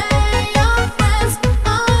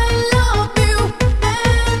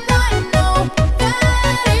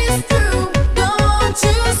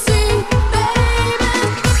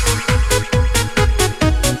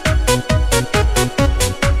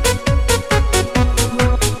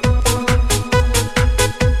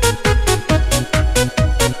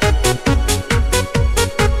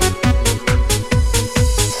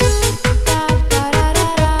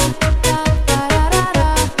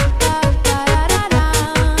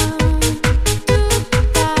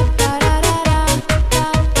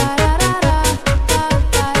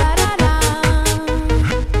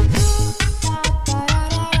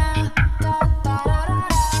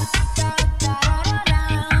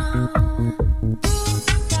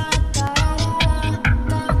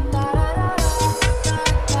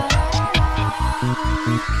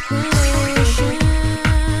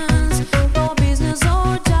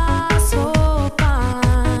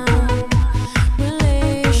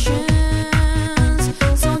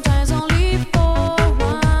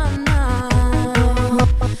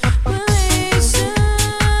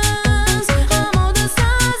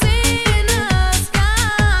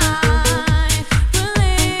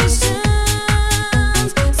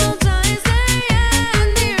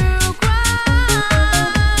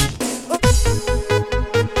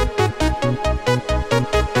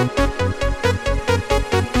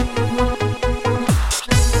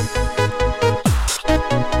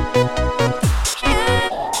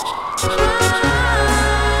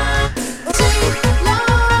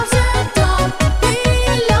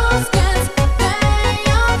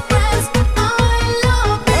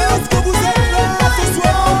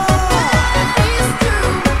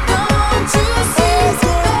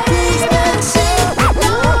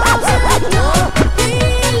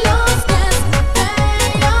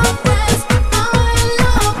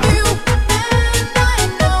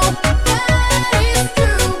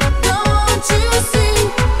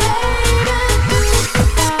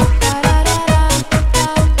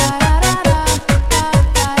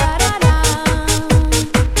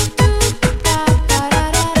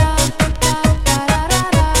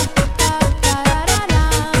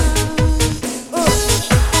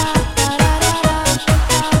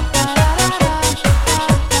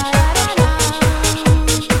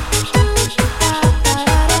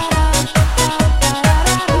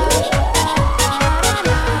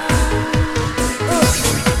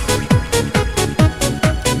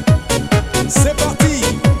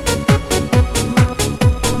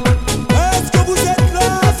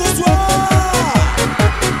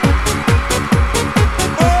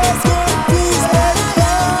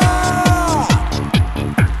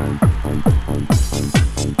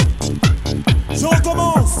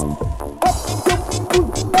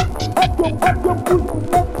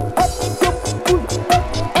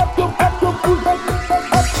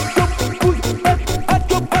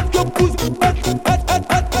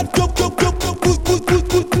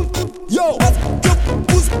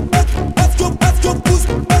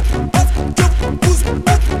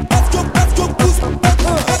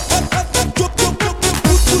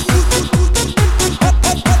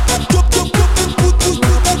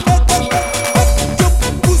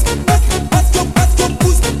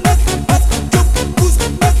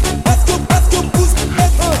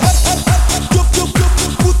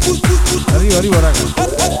arrivo ragazzi.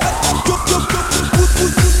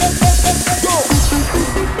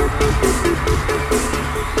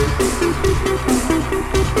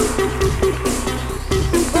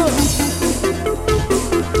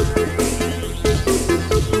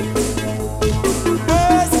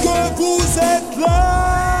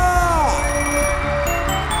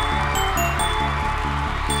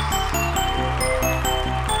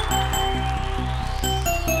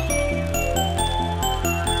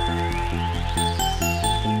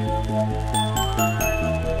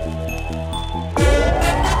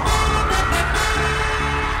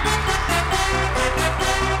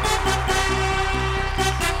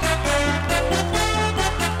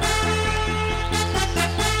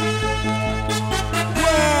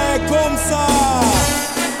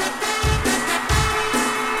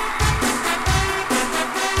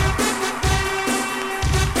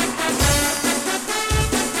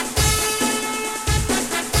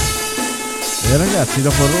 E ragazzi,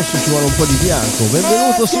 dopo il rosso ci vuole un po' di bianco.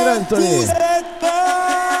 Benvenuto Sir Anthony.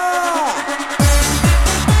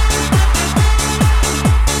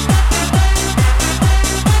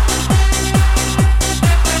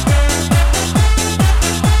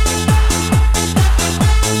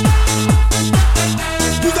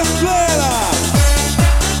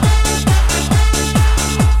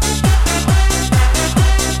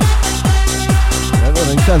 E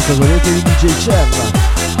allora intanto volete di DJ Cerva.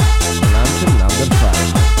 Number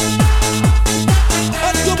 5.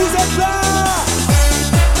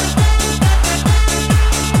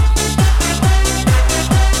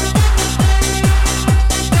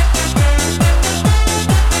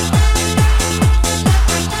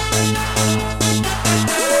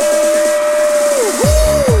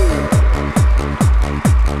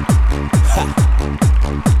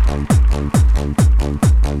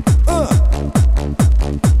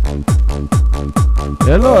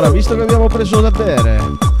 E allora, visto che abbiamo preso da bere,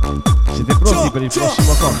 siete pronti per il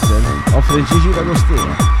prossimo cocktail? Offre Gigi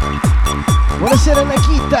D'Agostino. Buonasera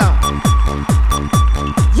Nakita!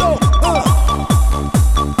 Yo!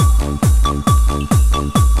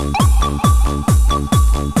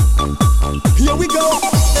 Here we go!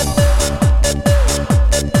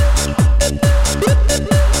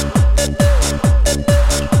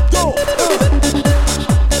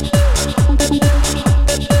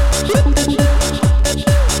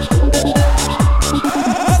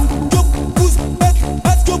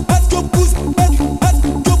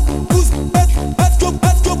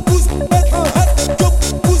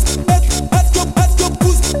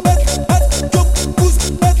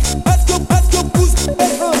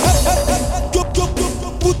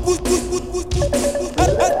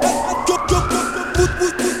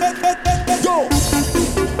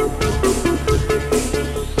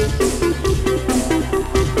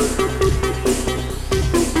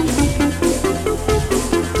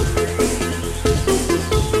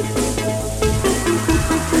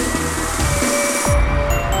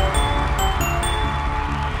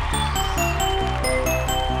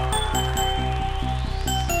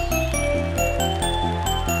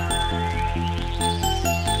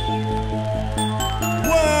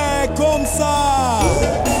 Comme ça.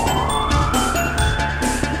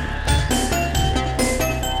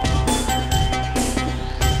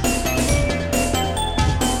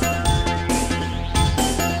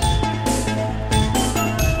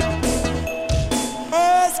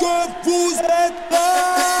 Est-ce que vous êtes là?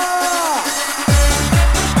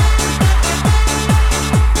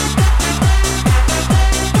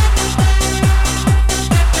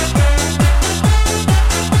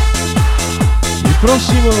 Il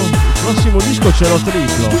prossimo disco ce l'ho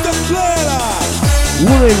triplo.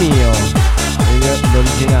 Uno è mio,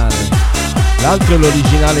 l'originale. L'altro è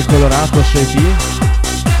l'originale colorato su EP.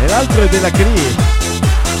 E l'altro è della Cree.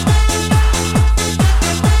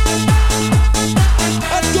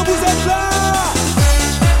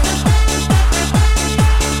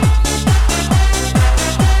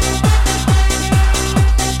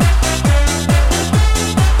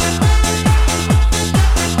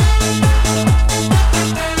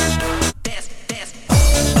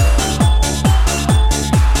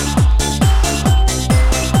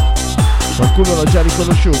 Qualcuno l'ha già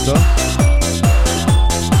riconosciuto?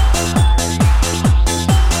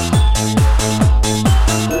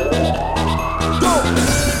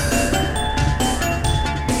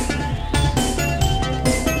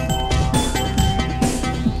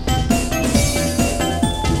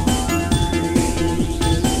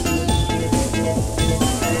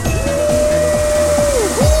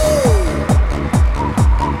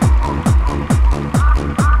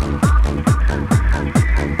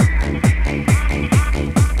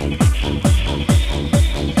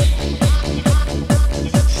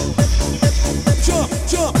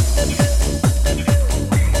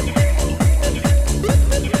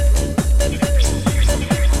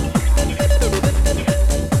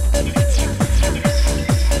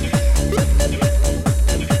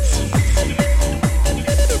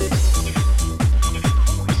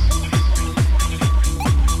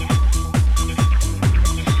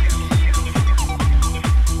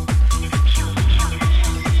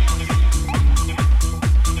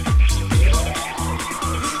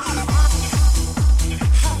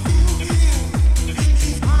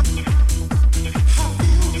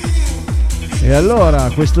 E allora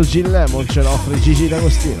questo Gin Lemon ce lo offre Gigi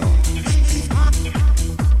D'Agostino.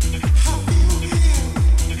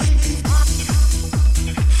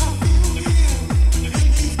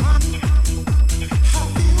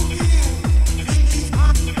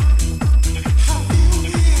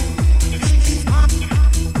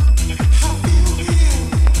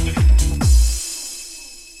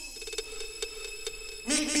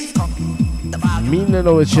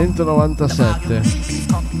 (1997),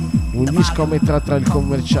 un disco a metà tra il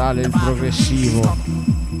commerciale e il progressivo,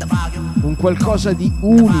 un qualcosa di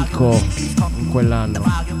unico in quell'anno.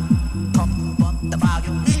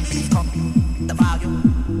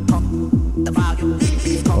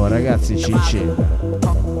 Oh ragazzi, cincin.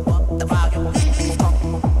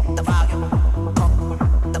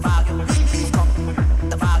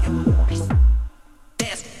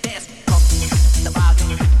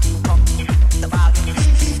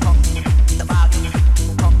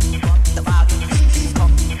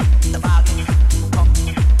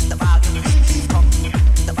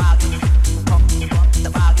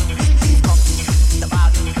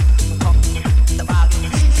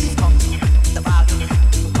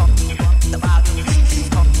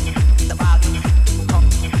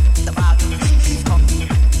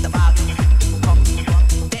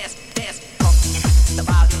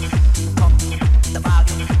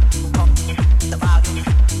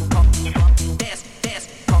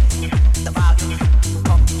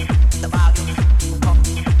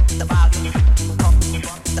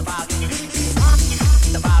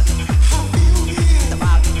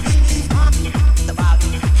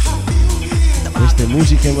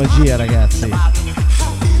 Musica e magia, ragazzi.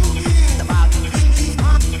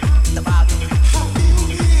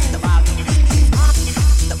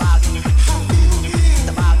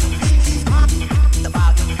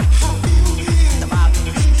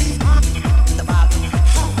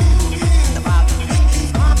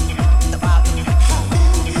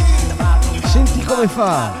 Senti come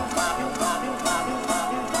fa.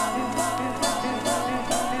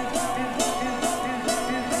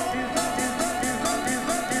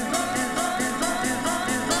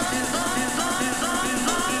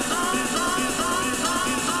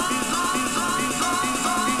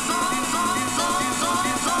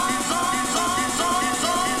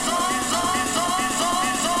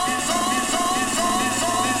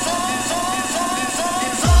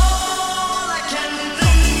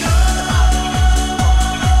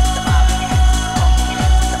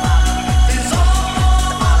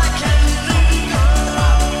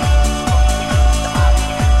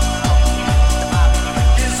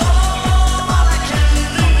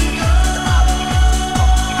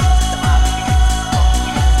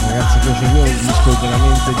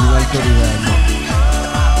 Veramente di un alto livello.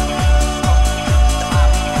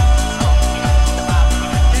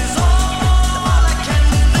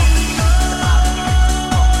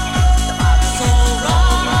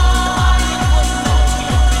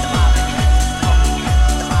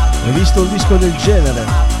 Hai visto un disco del genere?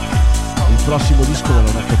 Il prossimo disco me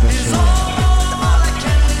lo metto personalmente.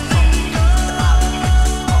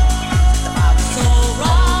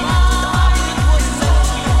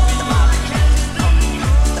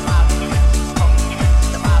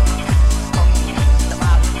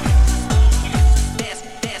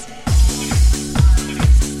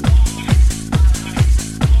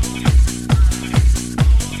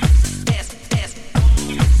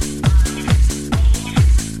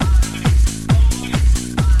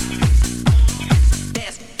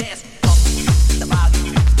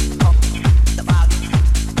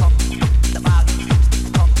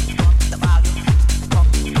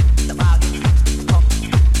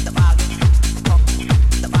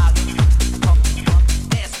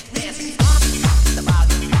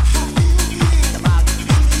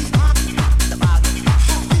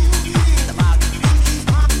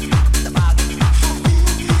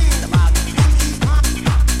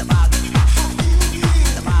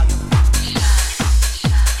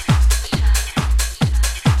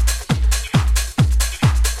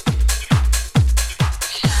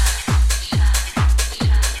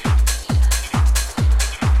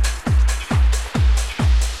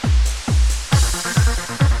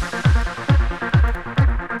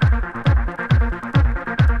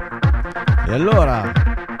 E allora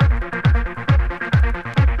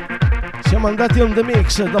siamo andati on the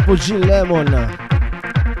mix dopo Gin Lemon,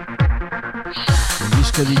 il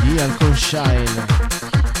disco di Dial con Shine.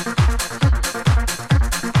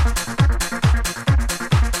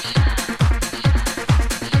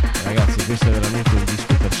 Ragazzi, questo è veramente un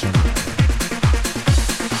disco personale.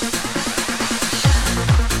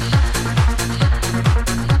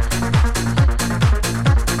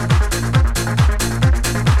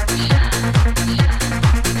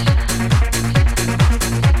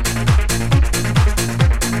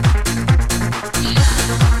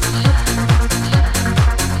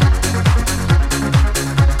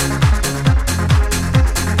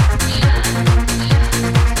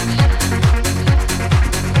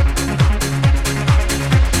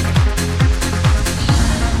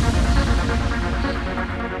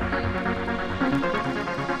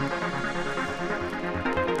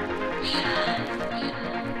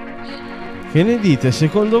 Che ne dite?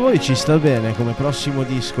 Secondo voi ci sta bene come prossimo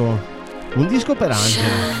disco? Un disco per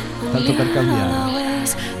Angela, tanto per cambiare.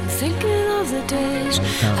 Thinking of the days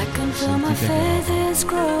I can feel my faith is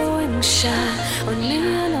growing shy on me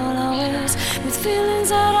in all our ways with feelings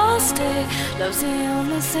that I'll stay. Love's the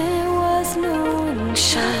only thing worth knowing.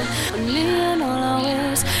 Shine on me in all our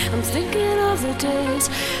ways. I'm thinking of the days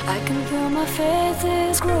I can feel my faith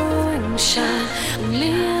is growing. Shine on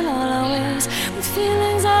me in all our ways with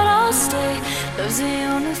feelings that I'll stay. Love's the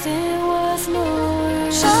only thing worth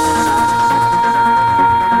knowing. Shine.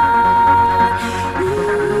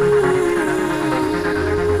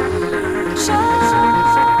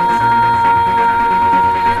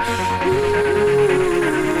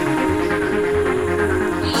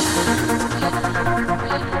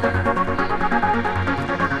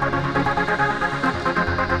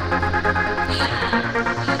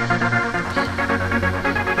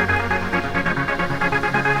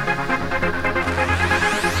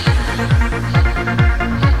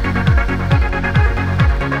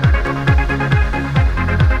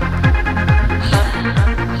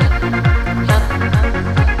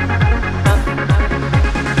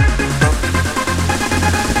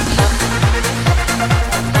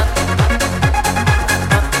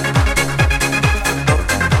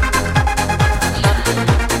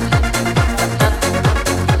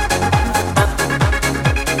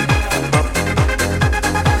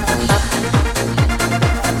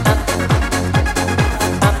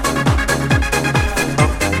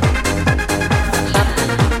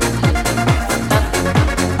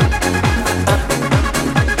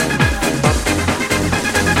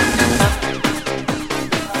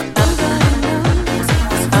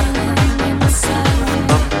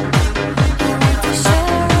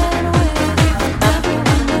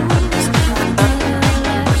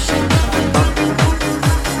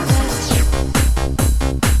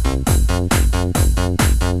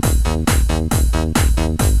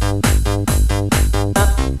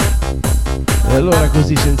 E allora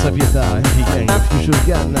così senza pietà, Future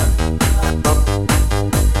Gun.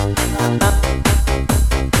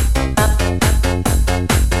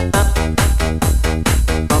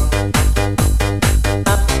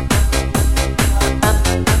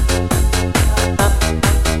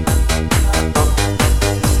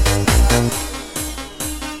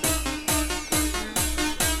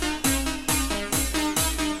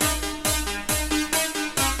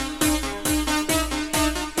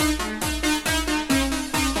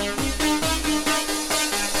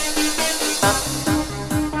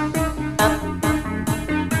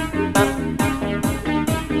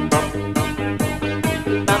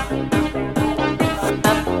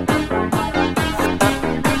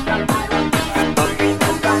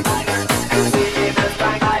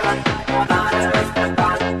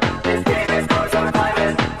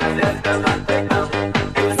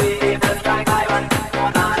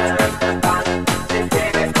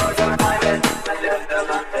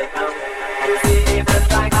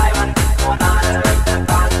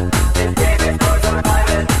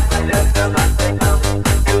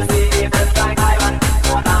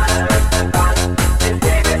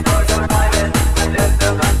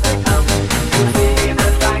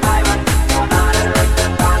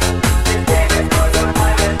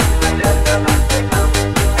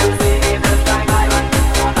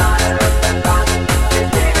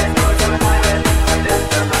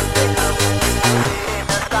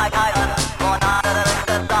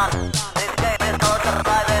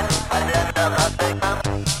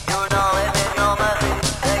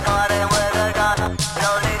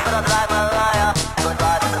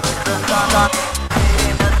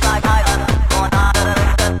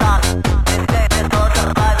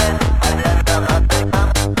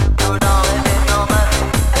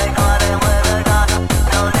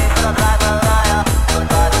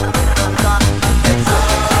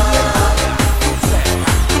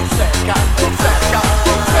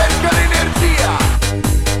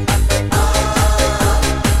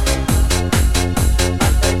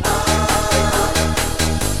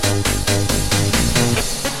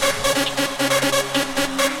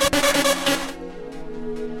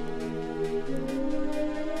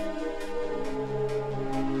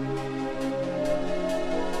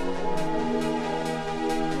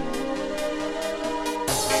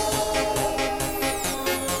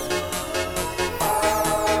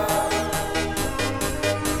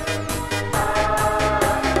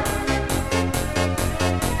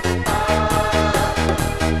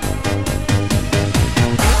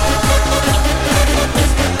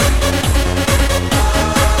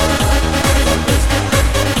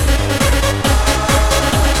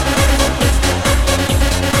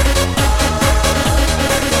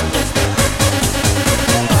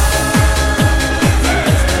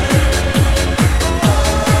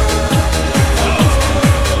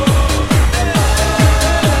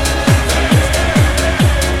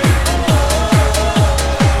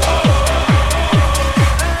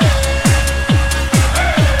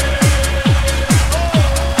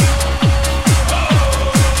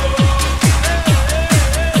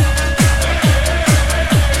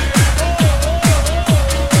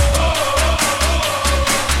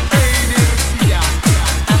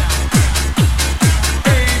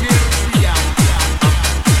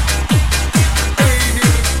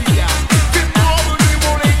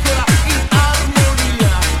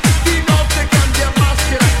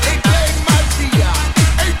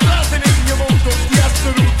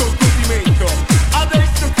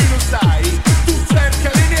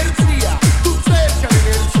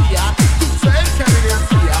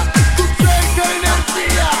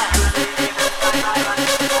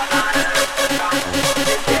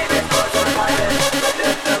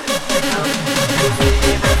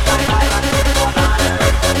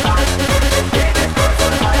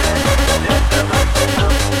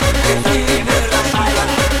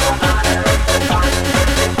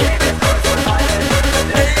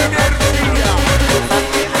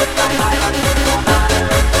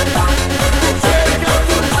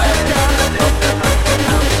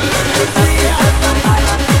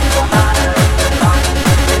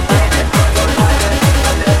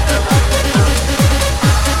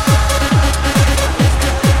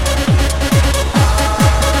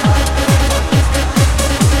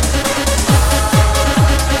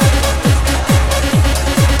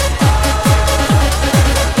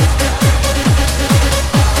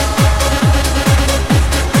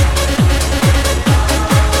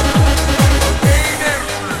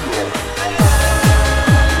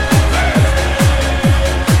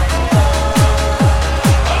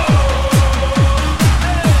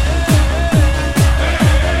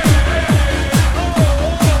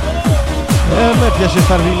 me piace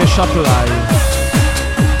farvi le mashup live.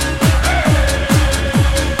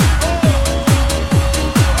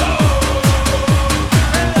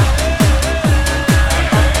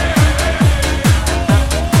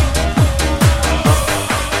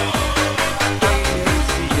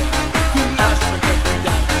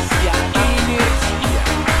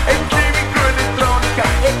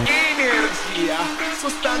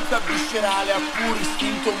 Viscerale a puro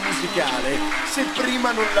istinto musicale. Se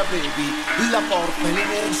prima non l'avevi, la porta è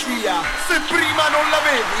l'energia. Se prima non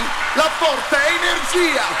l'avevi, la porta è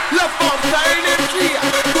energia. La porta è energia.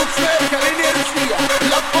 Tu cerca l'energia.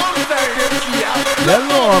 La porta è energia. E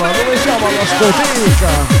allora, dove siamo alla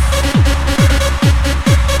scoteca?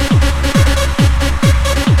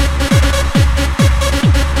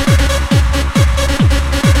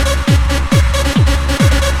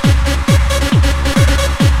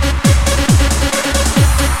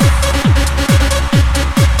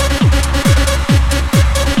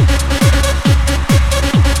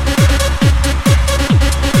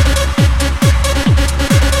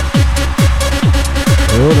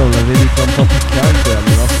 E ora una dedica un po' piccante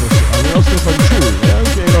alle nostre fanciulle e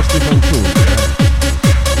anche ai nostri fanciulli.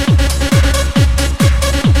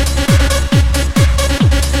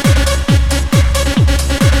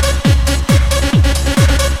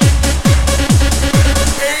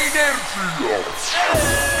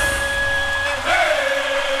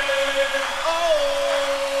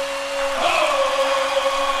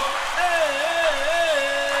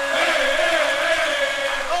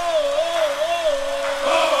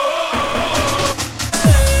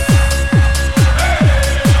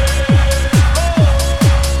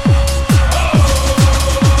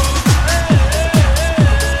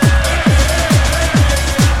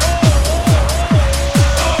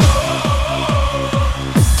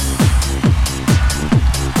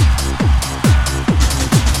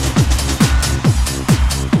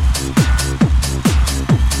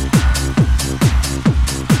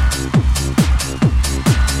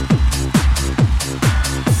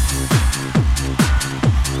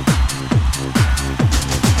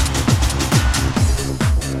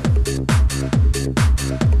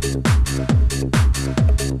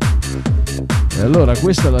 E allora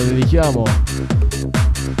questa la dedichiamo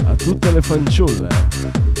a tutte le fanciulle.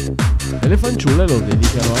 E le fanciulle lo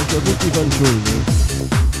dedicano anche a tutti i fanciulli.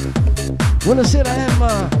 Buonasera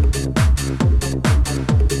Emma!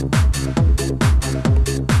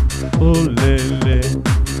 Oh lele,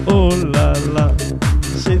 oh la la,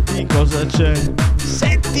 senti cosa c'è,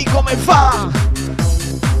 senti come fa!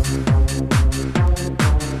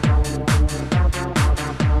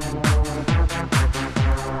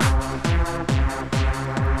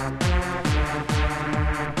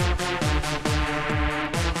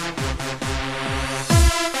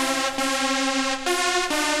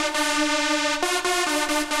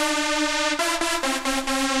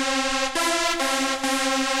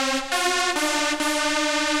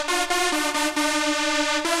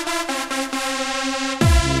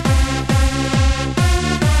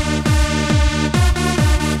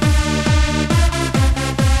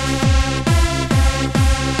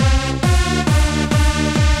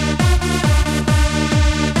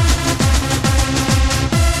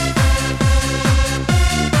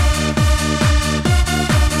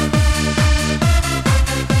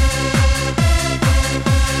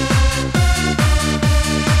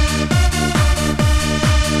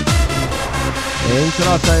 È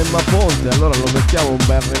entrata Emma Ponte, allora lo mettiamo un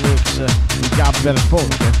bel remix di Gabber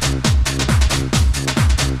Ponte.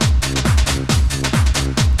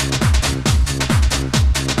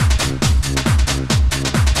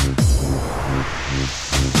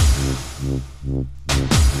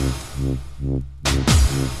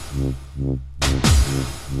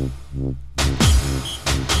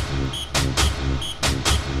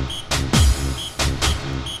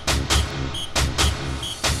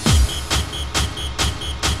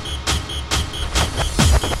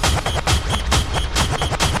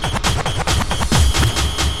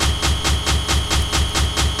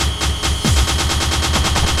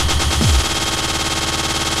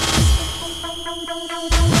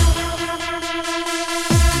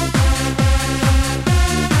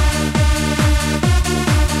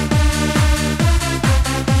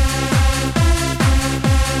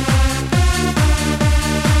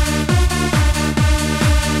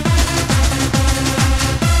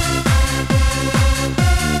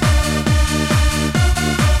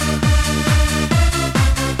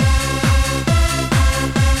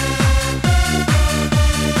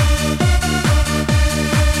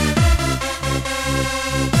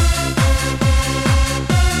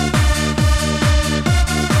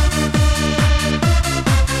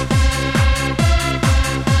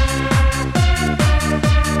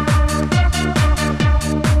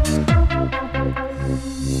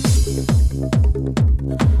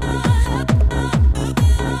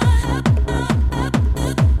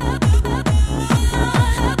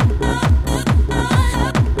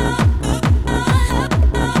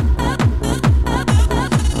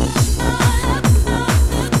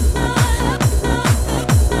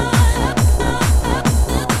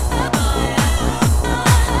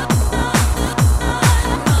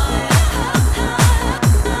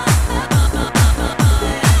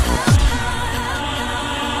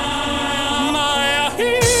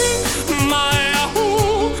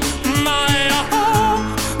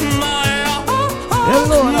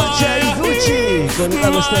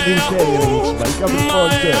 suoneranno strade interi remix by Gabri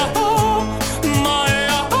Ponte.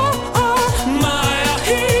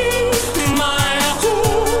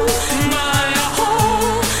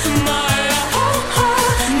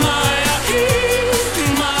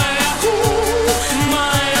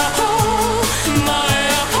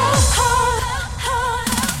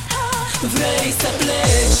 Vrei să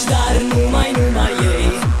pleci, dar numai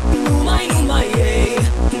ei. Numai ei.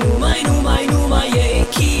 Numai ei.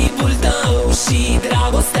 Chipul tău și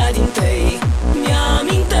dragostea din tei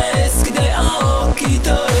mi-amintesc de ochii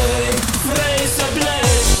tăi. Vrei să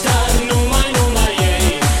pleci, dar numai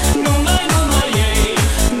ei. Numai ei.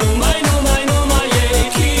 Numai ei.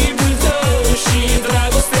 Chipul tău și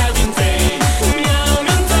dragostea din tei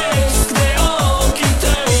mi-amintesc de ochii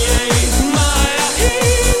tăi.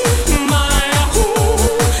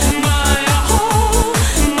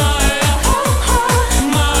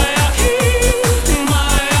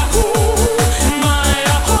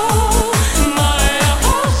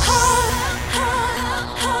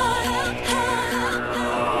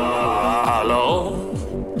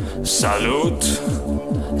 Salut,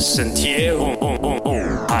 sunt eu,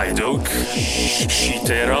 haiduc și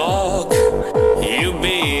te rog,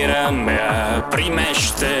 iubirea mea,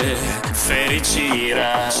 primește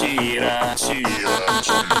fericirea.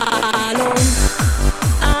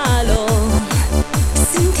 Alo,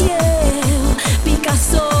 sunt eu,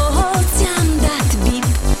 Picasso, ți-am dat bip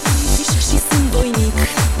și sunt voinic,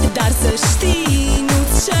 dar să știi,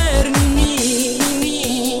 nu-ți cer nimic.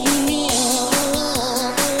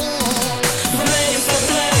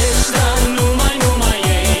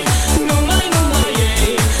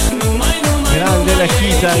 La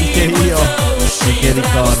chita anche io, e che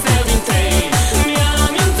ricordi.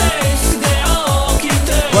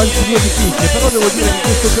 Quanti due di picche, però devo dire che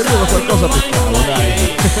in questo periodo qualcosa peccavo, dai,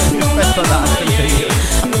 rispetto ad altri periodi.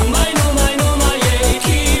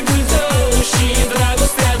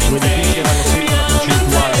 Due di picche erano sempre una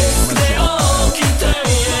percentuale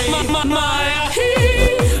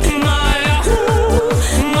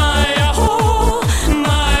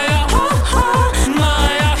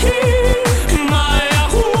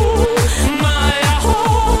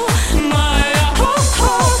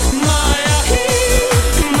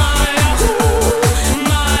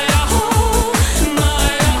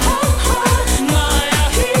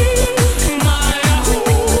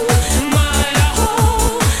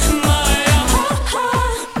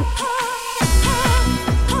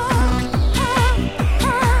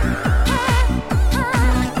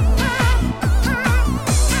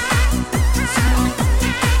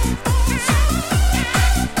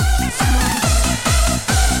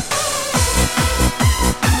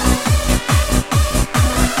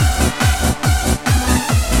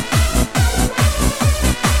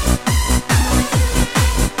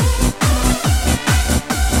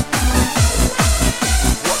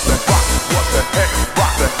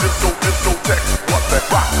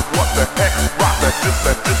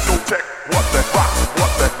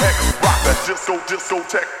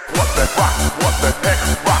discotheque. What the heck,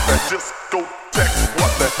 rock that discotheque. What the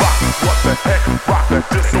heck, rock that discotheque. What the heck, rock that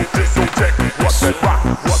discotheque. What the heck, rock that discotheque. What the heck, rock that discotheque.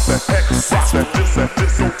 What the heck, rock that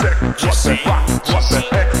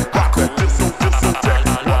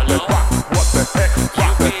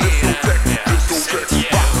discotheque.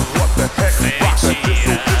 What the heck,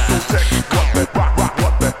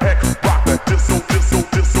 rock that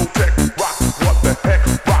discotheque. What the heck,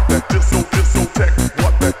 rock that discotheque.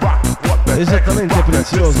 What the Esattamente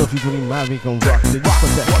prezioso featuring Marvin con Rock the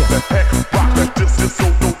Discotheque. What the heck, rock that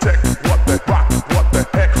discotheque. What the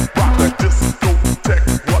heck, rock that discotheque.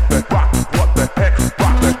 What the heck,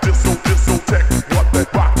 rock that discotheque. What the heck,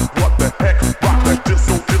 rock that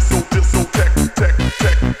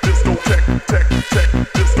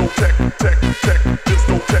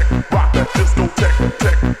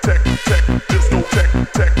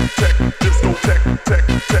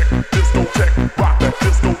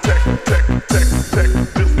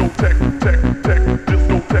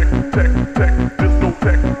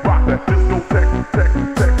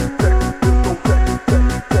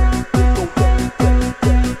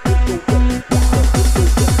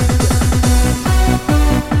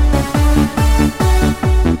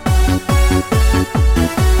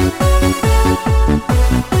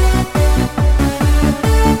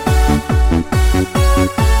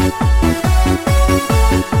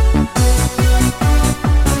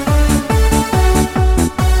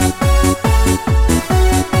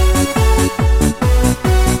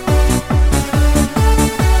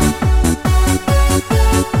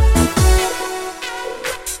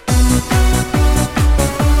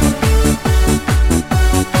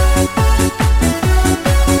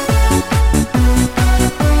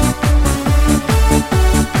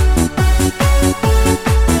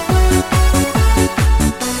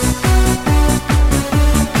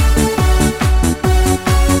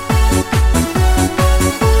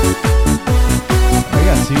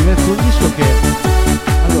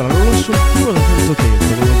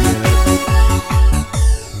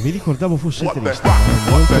pensavo fosse triste,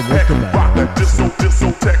 molto molto bello.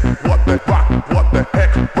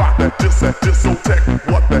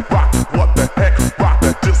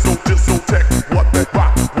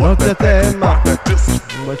 Notte a te, ma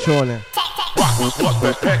un bacione.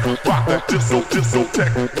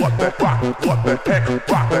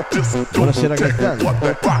 Buonasera Gaetano.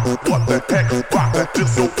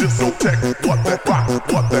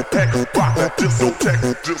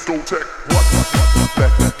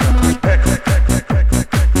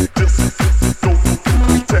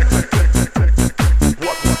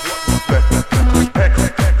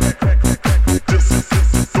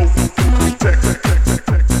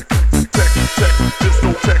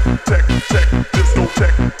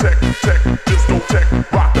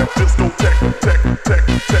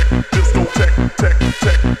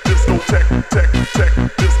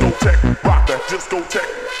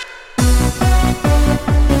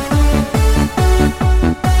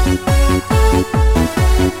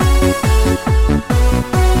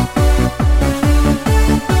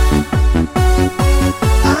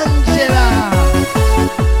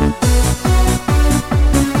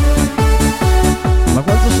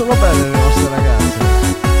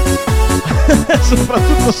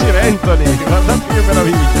 Soprattutto si rentoli, guardate che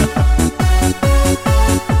meraviglia.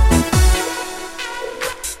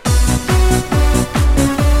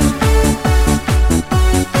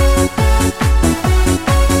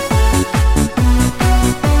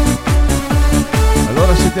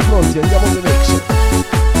 Allora siete pronti? Andiamo all'Ex.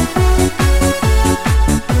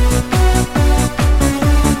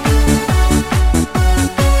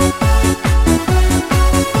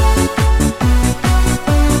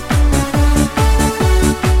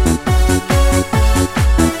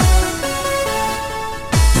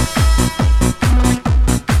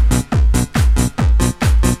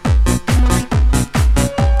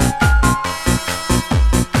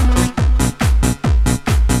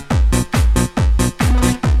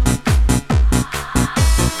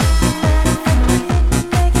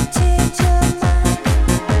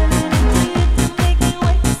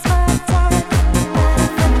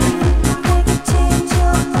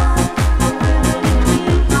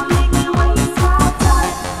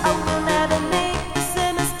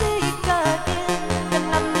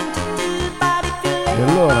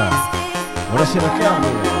 Buonasera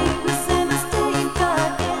Carmine.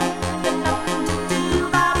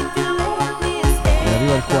 E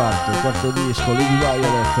arriva il quarto disco, Lady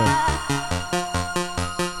Violet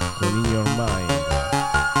con In Your Mind.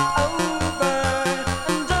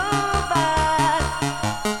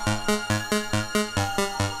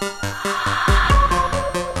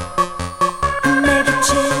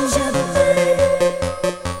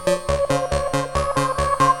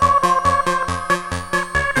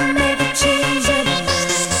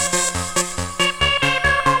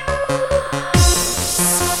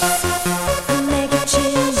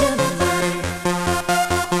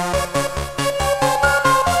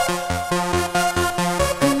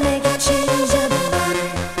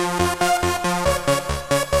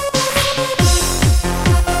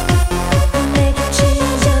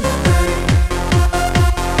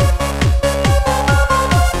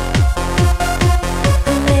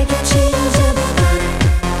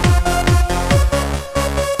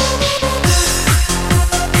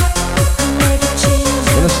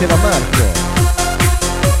 Buonasera Marco.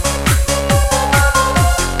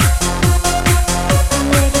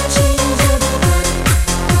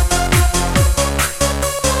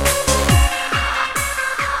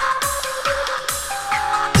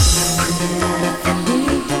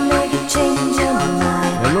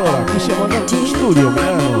 E allora, qui siamo andati in studio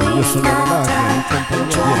Milano, io sono Renato, in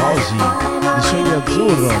compagnia di Rosy, di Sogno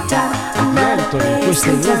Azzurro e di Anthony, in questa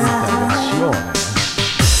inedita versione.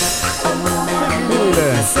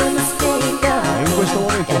 E in questo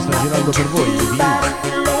momento sta girando per voi di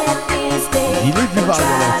Lady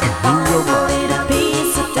Violet, In Your Mind.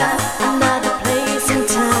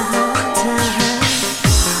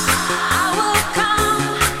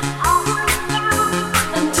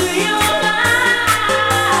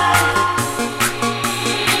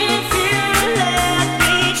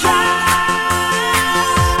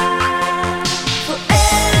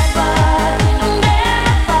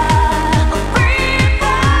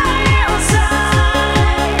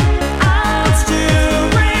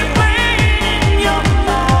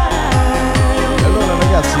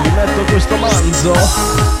 Questo manzo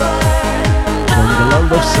con The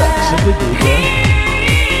Land of Sex, che dite?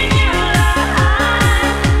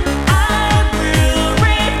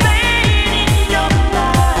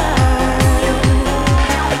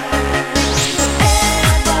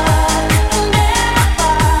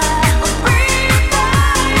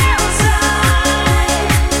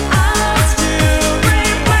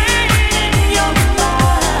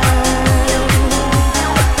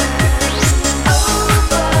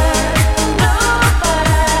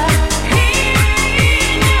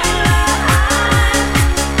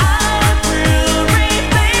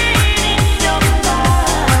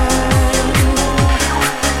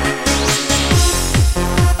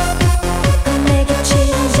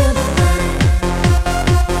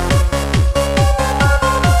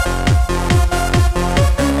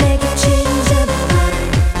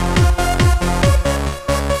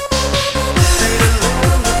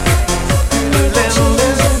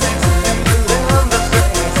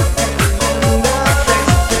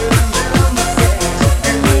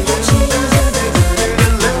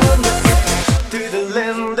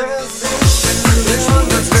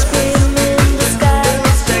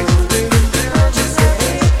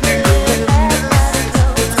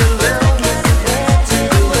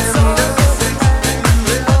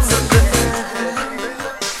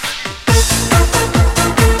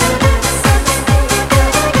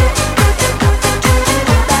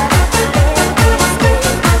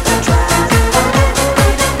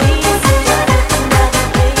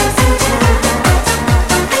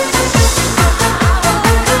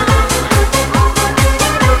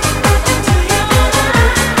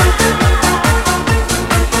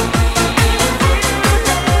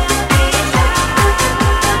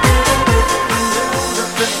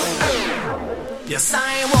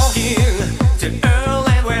 searching to a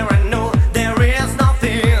land where I know there is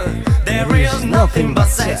nothing but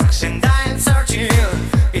sex. And I'm searching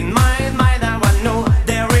in my mind, now I know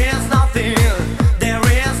there is nothing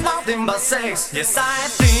but sex. Yes, I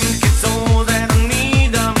think it's all that I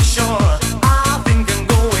need, I'm sure. I think I'm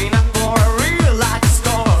going up for a real life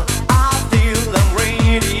score. I feel I'm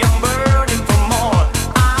ready, I'm burning for more.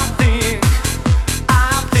 I think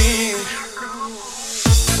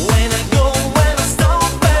when I go, when I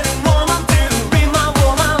stop, any woman to be my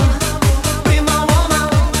woman, be my woman.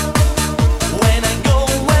 When I go,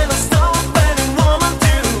 when I stop, any woman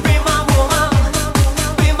to be my woman,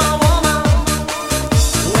 be my woman.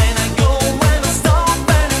 When I go, when I stop,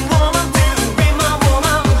 any woman to be my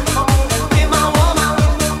woman, be my woman.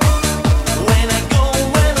 When I go,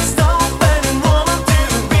 when I stop, any woman to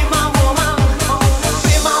be my woman,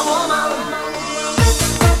 be my woman.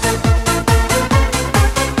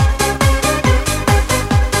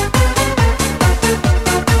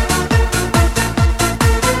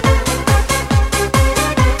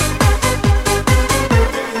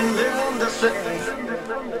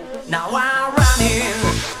 Now I'm running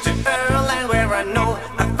to a land where I know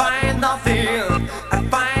I find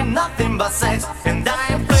nothing but sex, and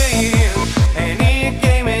I'm playing any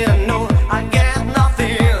game and I know I get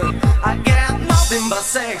nothing but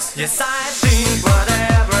sex. Yes, I think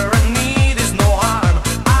whatever I need is no harm.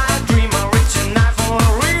 I dream of reaching out for a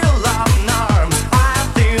real love in arms. I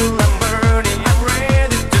feel I'm burning, I'm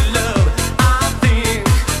ready to love. I think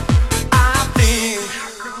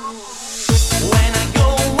when I go,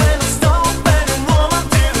 when I stop, any woman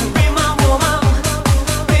to be my woman,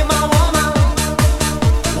 be my woman.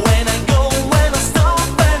 When I go, when I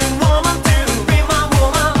stop, any woman to be my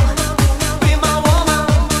woman, be my woman.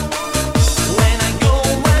 When I go,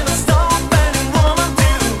 when I stop, any woman to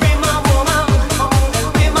be my woman,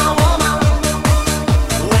 be my woman.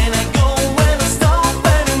 When I go, when I stop,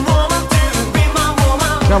 any woman to be my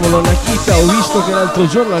woman. Cavolo, Nakita, ho visto che l'altro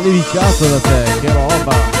giorno ha nevicato da te, che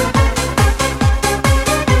roba.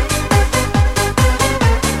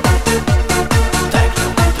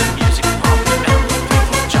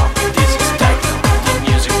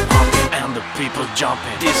 People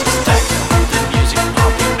jumping. This is techno, the music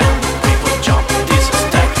pumping and the people jumping. This is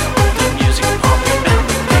techno, the music pumping and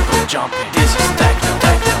the people jumping. This is techno,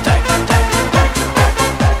 techno, techno, techno, techno,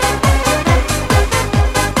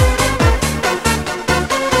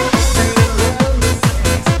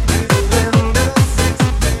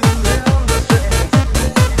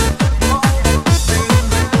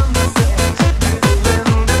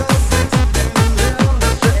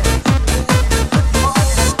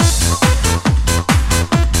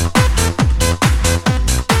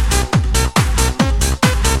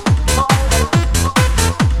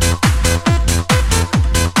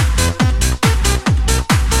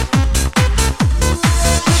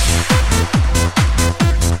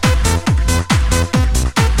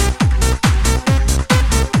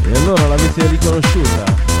 E allora l'avete riconosciuta?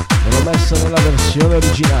 Me l'ho messa nella versione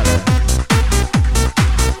originale.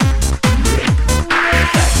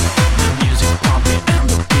 the music pumping and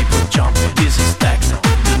the people jumping. This is techno,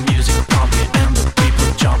 the music pumping and the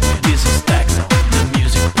people jumping. This is techno, the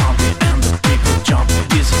music pumping and the people jumping.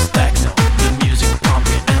 This is techno, the music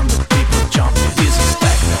pumping and the people jumping. This is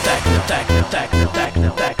techno, techno, techno, techno,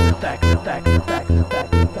 techno, techno, techno, techno, techno,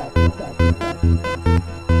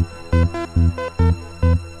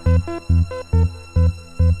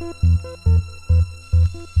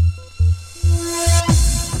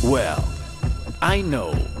 Well, I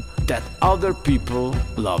know that other people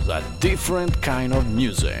love a different kind of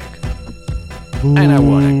music. And I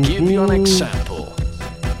wanna give you an example.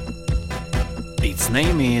 Its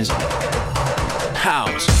name is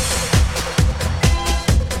house.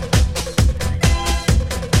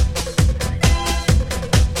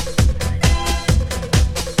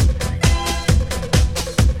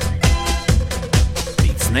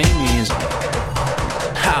 Its name is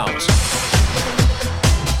house.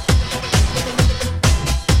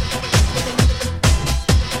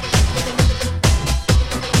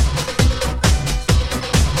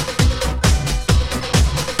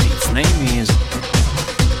 Its name is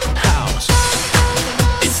house.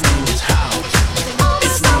 Its name is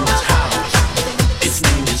house. Its name is house. Its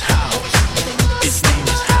name is house. Its name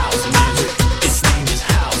is house music. Its name is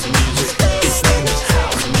house music. Its name is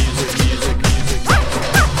house music. Music, music.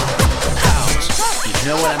 House. You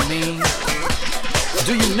know what I mean?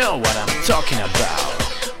 Do you know what I'm talking about?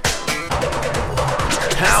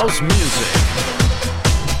 House music.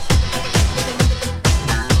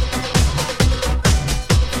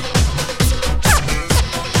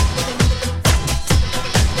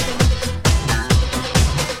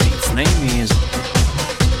 name is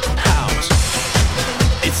House.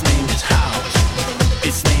 Its name is House.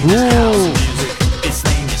 Its name is House Music. Its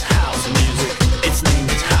name is House Music. Its name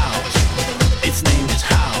is House. Its name is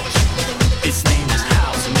House. Its name is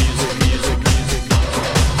House Music. Music, music,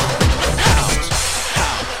 House.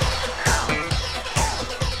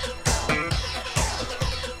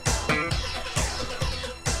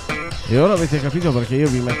 E ora avete capito perché io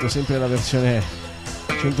vi metto sempre la versione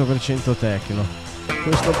 100% techno.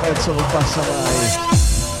 Questo pezzo non passa mai.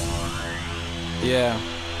 Yeah,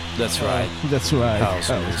 that's right. That's right.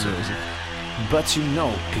 House music. But you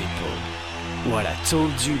know, people, what I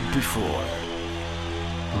told you before.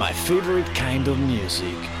 My favorite kind of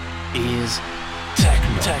music is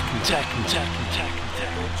techno. Techno, techno, techno, techno,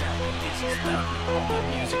 techno, techno. This is techno. The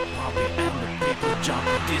music pumping and the people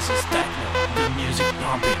jumping. This is techno. The music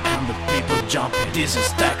pumping and the people jumping. This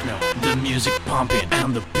is techno. The music pumping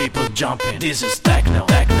and the people jumping. This is techno.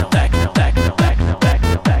 Techno, techno, techno, techno,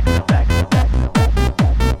 techno, techno, techno, techno.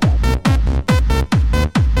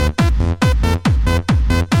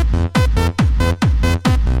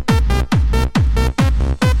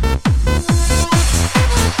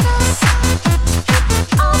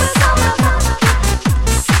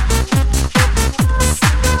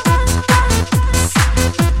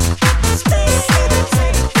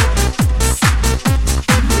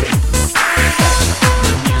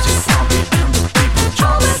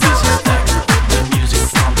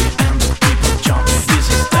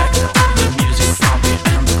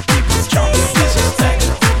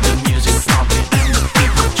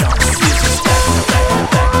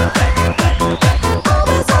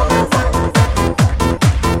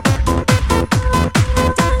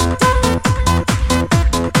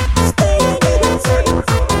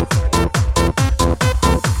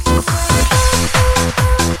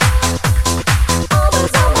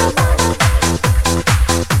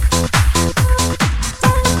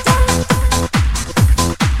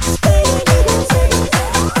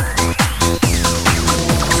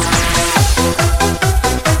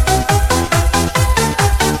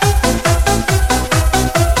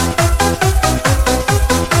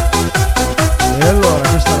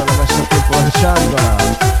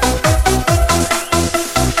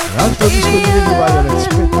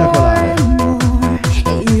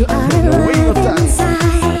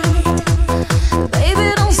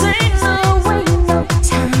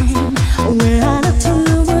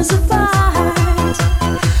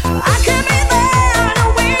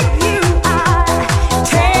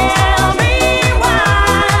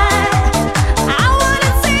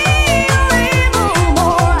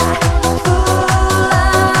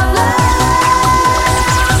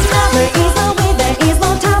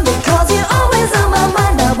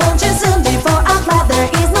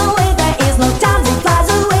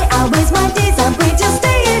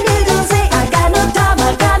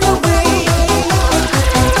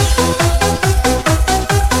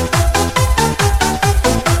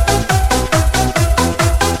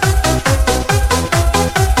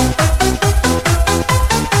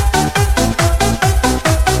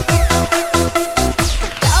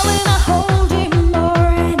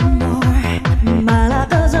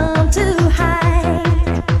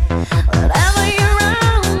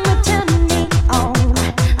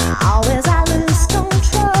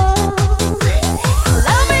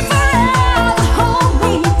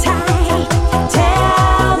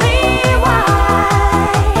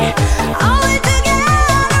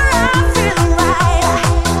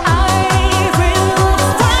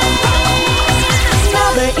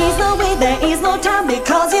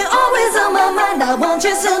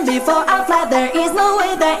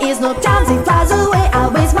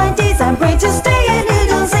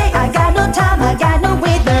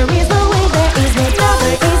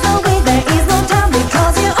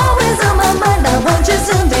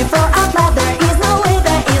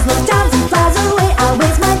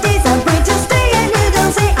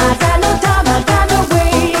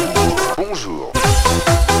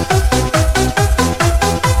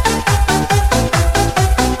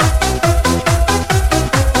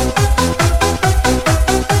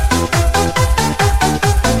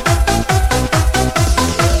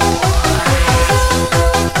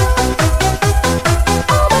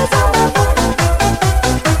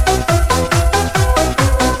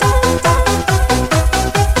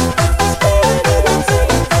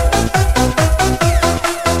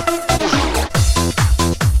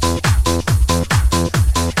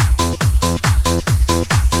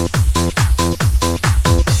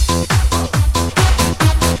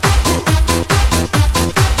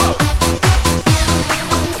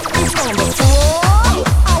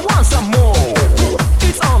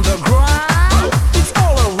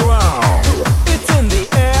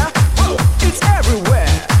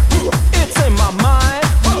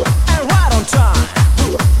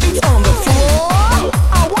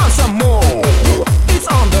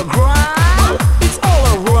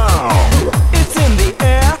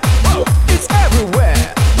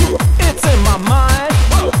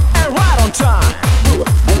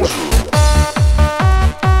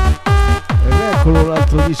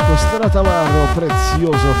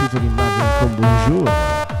 meraviglioso featuring Marvin con Bonjour.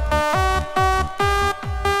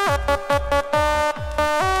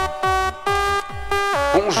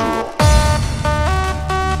 Bonjour.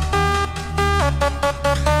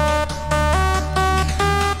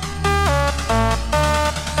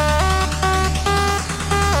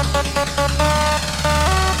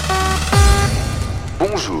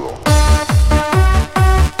 Bonjour.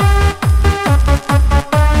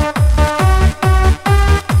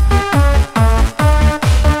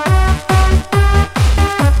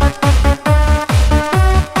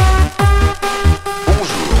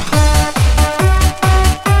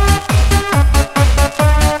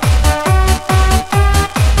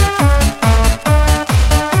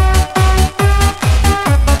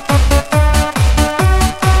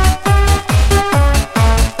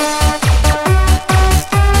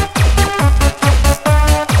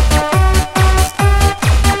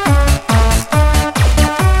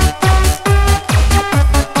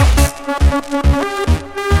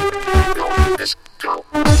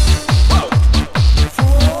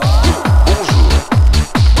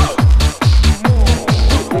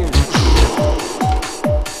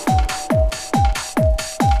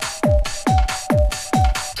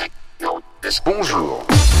 Bonjour.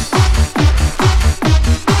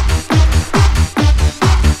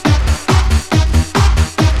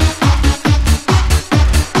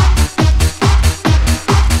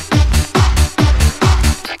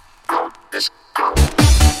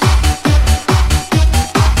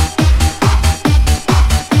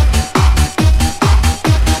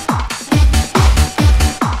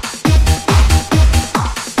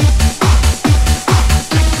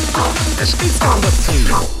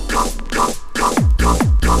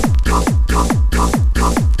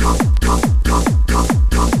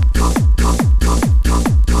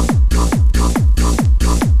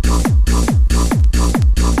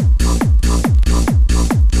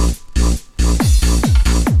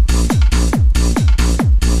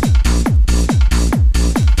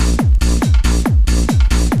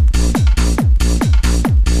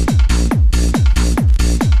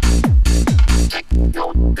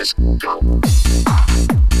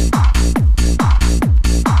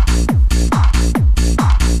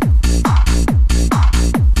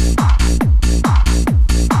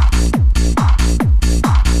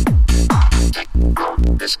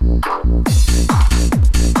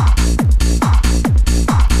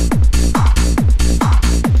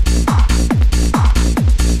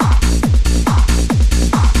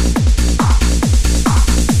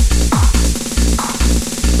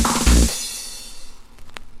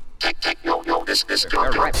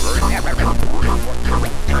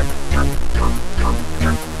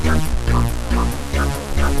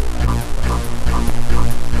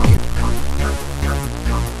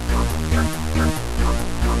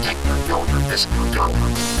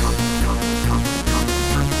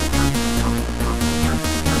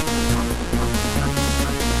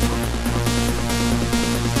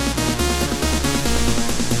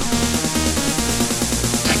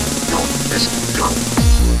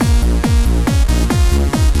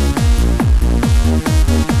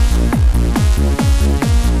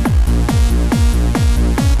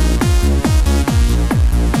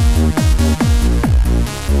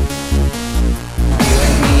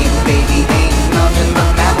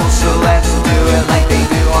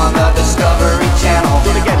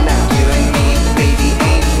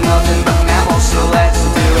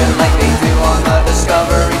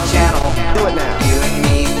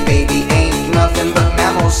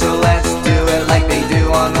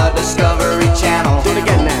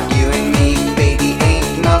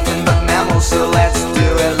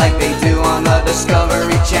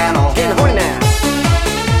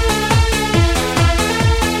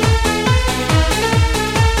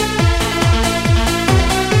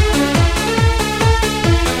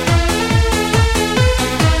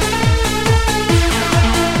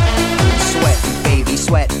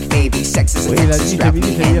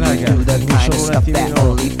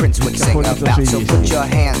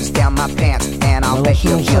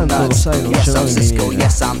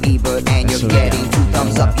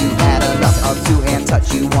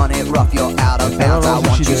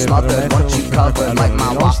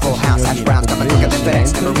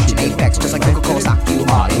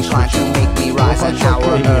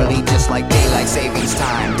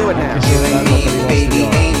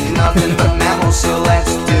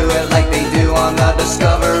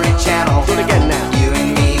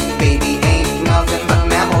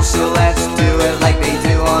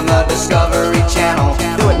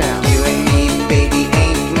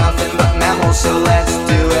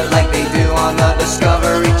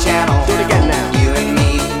 Discovery Channel. Do it again now. You and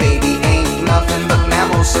me, baby, ain't nothing but mammals.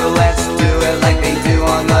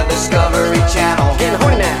 Discovery Channel. Getting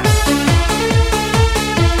horny now.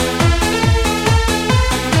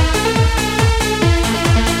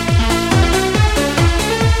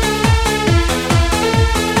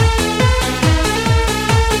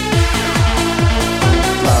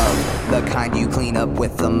 The kind you clean up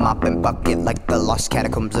with a mop and bucket, like the lost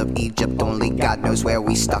catacombs of Egypt. Only God knows where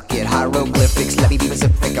we stuck it. Hieroglyphics, let me be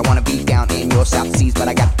Pacific. I wanna be down in your South Seas, but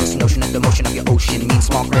I got this notion of the motion of your ocean means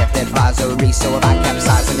small craft advisory. So if I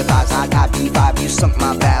capsize and devise high P5, you sunk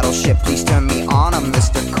my battleship. Please turn me on. I'm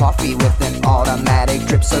Mr. Coffee with an automatic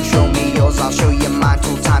drip. So show me yours, I'll show you mine.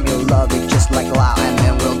 Tool time, you'll love it just like Lao, and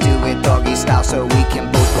then we'll do it doggy style so we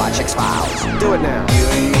can both watch X-Files. Do it now. You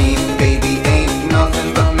and me, baby, ain't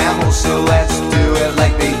nothing but mammals, so let's do it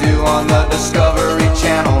like they do on the Discovery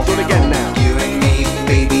Channel. Do it again now. You and me,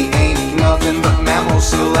 baby, ain't nothing but mammals,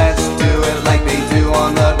 so let's do it like they do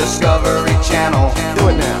on the Discovery Channel. Do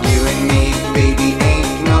it now. You and me, baby,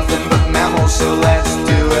 ain't nothing but mammals, so let's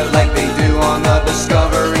do it like they do on the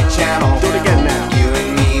Discovery Channel. Do it again now. You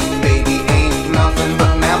and me, baby, ain't nothing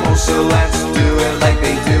but mammals, so let's do it like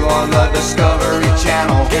they do on the Discovery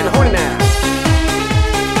Channel. Getting horny now.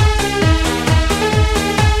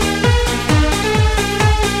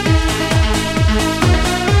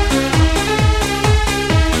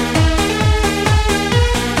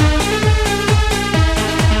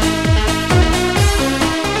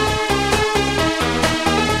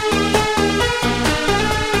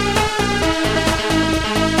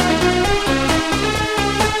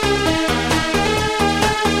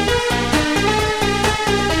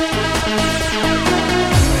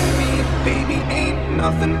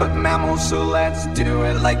 Nothing but mammals, so let's do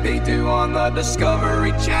it like they do on the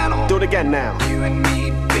Discovery Channel. Do it again now. You and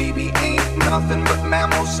me, baby, ain't nothing but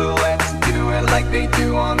mammals, so let's do it like they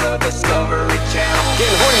do on the Discovery Channel.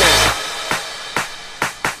 Getting horny now.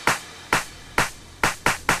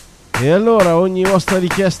 E allora ogni vostra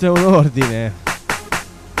richiesta è un ordine.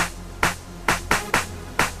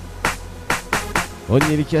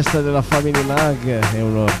 Ogni richiesta della Family Mag è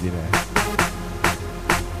un ordine.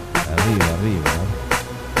 Arriva.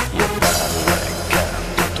 Io parlo e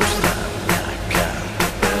canto, tu stai accanto,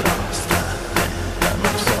 però sta attenta,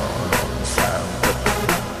 non sono un santo.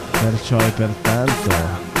 Perciò e pertanto.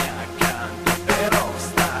 Però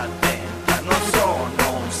sta attenta, non sono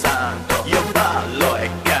un santo. Io ballo e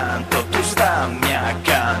canto, tu stammi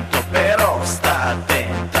accanto, però sta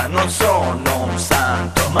attenta, non sono un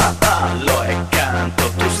santo. Ma ballo e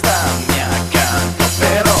canto, tu stammi accanto,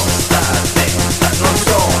 però sta attenta, non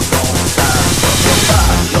sono un santo. Io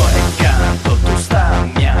ballo e canto, tu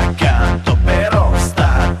stammi accanto, però sta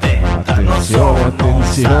attenta, non sono un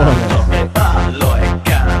santo. E ballo e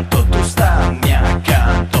canto, tu stammi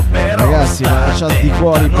accanto, però ragazzi, ma lasciate di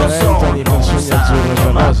cuori per Anthony, per Sogni Azzurri e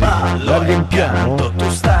per Rosy. Larghi in piano. Tu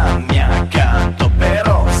stammi accanto,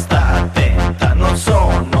 però sta attenta, non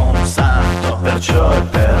sono un santo. Perciò e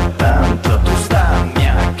pertanto tu stammi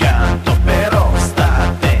accanto, però sta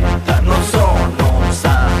attenta, non sono un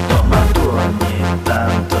santo. Ma tu ogni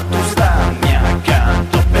tanto tu stammi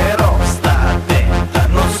accanto, però sta attenta,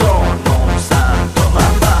 non sono un santo. Ma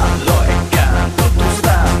ballo e canto, tu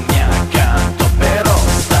stammi accanto, però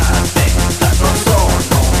sta attenta, non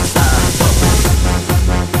sono un santo.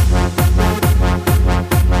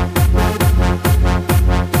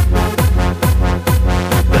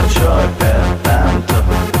 Perciò e pertanto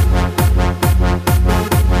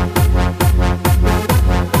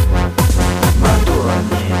ma tu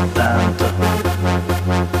ogni tanto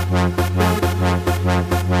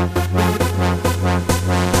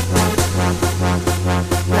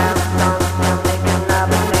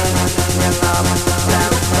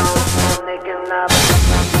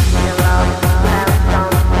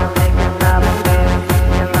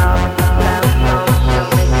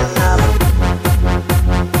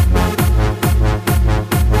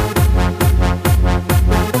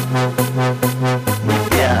mi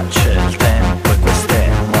piace il tempo e questa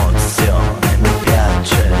emozione, mi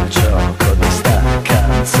piace il gioco di sta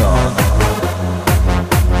canzone.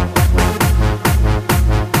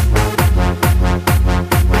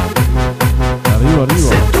 Arrivo.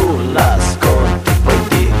 Se tu l'ascolti puoi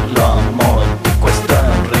dirlo a molti, questo è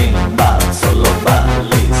un rimbalzo, lo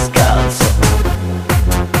balli scalzo.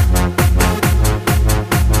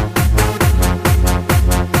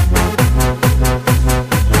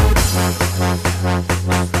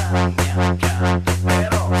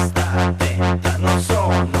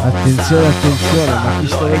 Attenzione, ma chi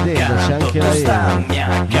sto vedendo? C'è anche la Eva.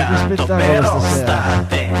 Ma che spettacolo stasera.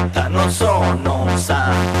 Attenta, non sono un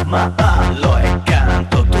santo, ma ballo e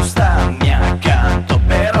canto, tu stammi accanto,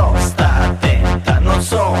 però sta attenta, non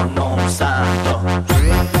sono un santo.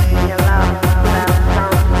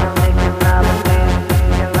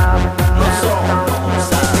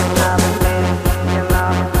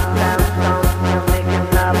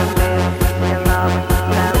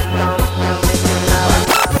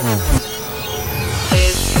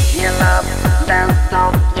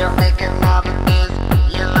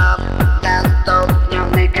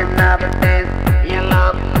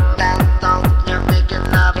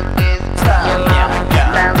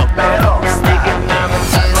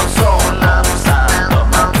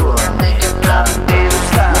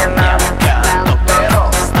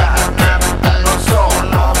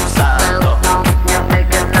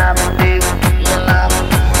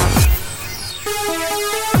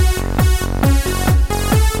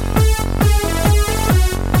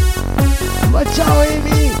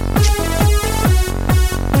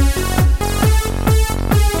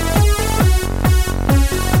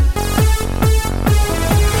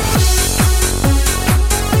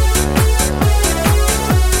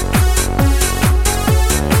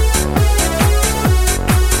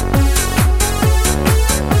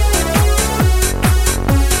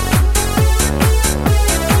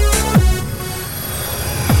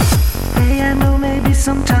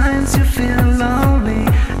 Sometimes you feel lonely.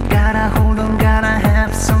 Gotta hold on, gotta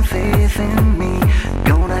have some faith in me.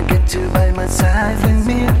 Gonna get you by my side with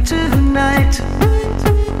me tonight.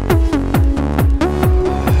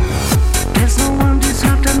 There's no one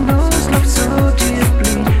deserved that knows love so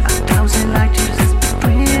deeply. 1,000 light years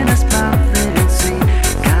between us, perfect and see.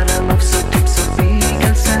 Got a love so deep, so big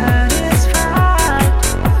and satisfied.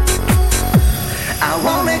 I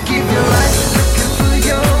wanna give you life, looking through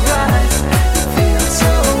your eyes. So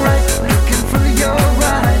right, looking through your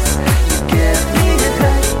eyes. You get me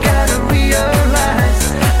high, gotta realize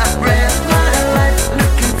I read my life,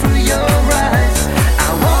 looking through your eyes. I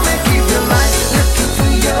wanna give you life, looking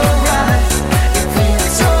through your eyes. It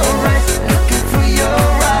feels so right, looking through your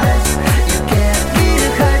eyes. You get me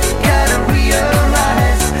high, gotta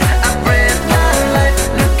realize I read my life,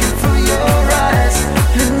 looking through your eyes,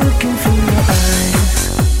 looking through your eyes.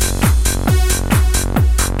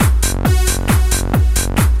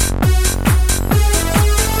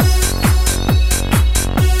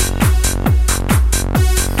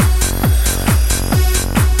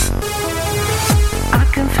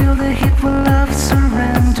 Feel the heat when love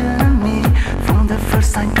surrendered me. From the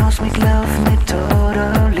first time cosmic love me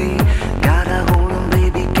totally. Gotta hold on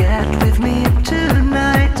baby, get with me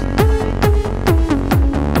tonight.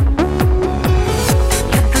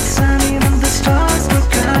 Let the sun even the stars look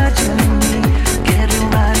guiding me. Getting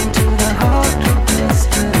right into the heart of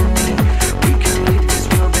destiny. We can leave this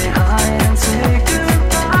world behind and say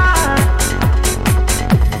goodbye.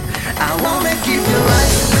 I wanna give you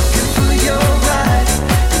life, looking through your eyes.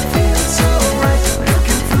 So right,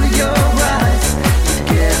 looking through your eyes. You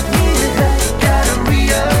get me high, gotta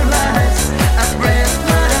realize I read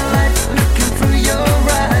my life, looking through your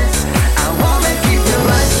eyes. I wanna give you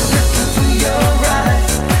life, looking through your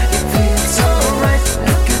eyes. It feels so right,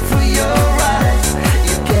 looking through your eyes.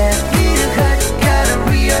 You get me high, gotta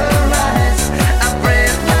realize I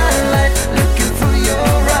read my life, looking through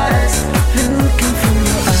your eyes, looking through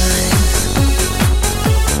your eyes.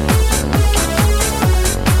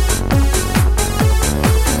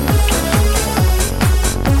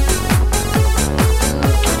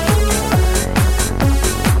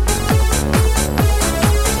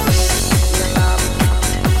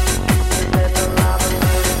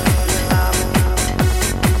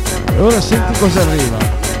 E ora senti cosa arriva.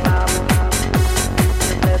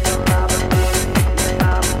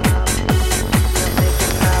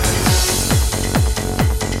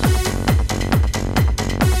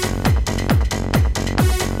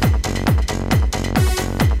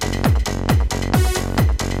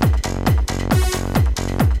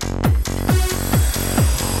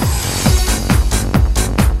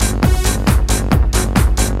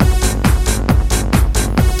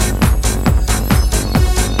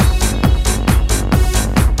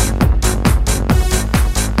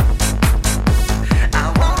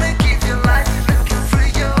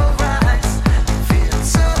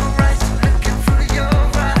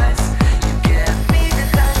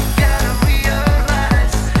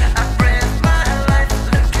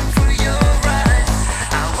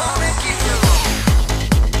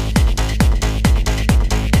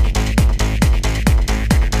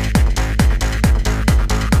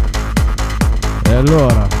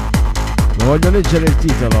 Allora, lo voglio leggere il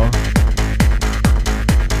titolo?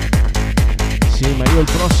 Sì, ma io il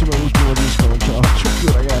prossimo è l'ultimo disco, non ce la faccio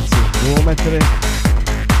più ragazzi.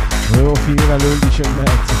 Dovevo finire alle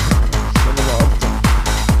 11:30. Sono morto.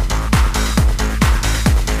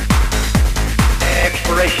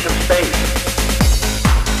 Exploration of space.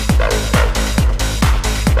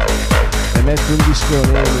 E metto un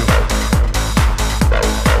disco nero.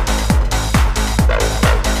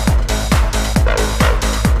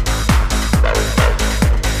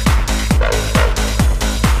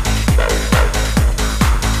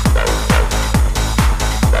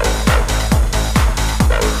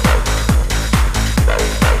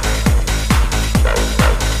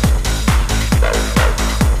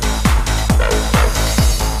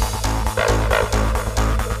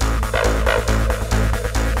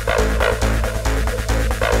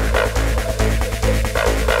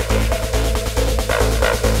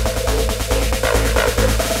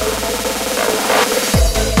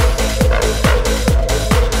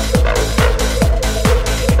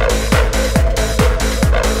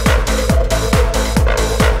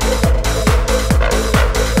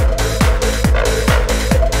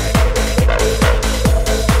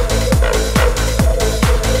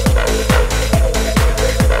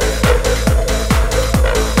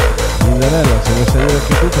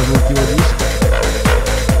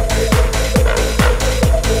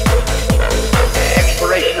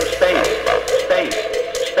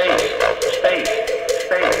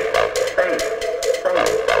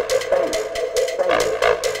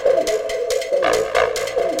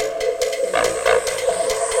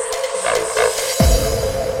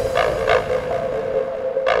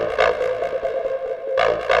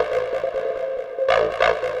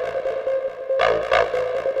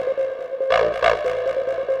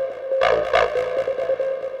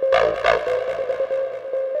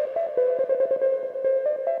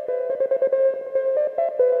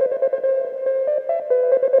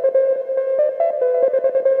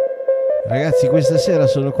 Ragazzi, questa sera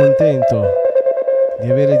sono contento di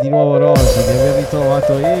avere di nuovo Rosy, di aver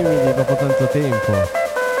ritrovato Emily dopo tanto tempo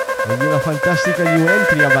e di una fantastica new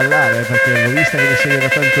entry a ballare, perché l'ho vista che ne segue da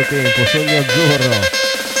tanto tempo. Sogno azzurro,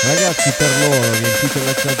 ragazzi, per loro riempite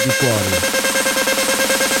la chat di cuori.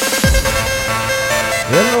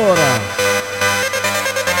 E allora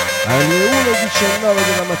alle 1:19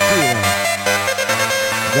 della mattina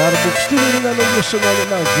Garbook Studio Milano, io sono alle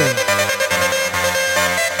Magge.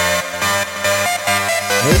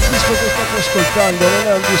 E il disco che state ascoltando non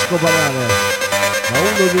è un disco banale, ma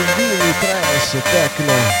uno dei vini trance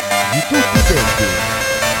techno di tutti i tempi.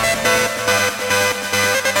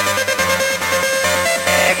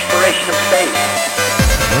 Exploration of space.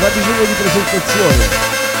 Non ha bisogno di presentazione.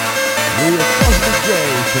 Lui è Cosmic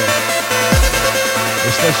Gate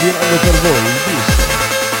e sta girando per voi il disco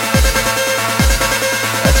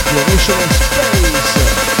Exploration of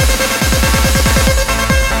Space.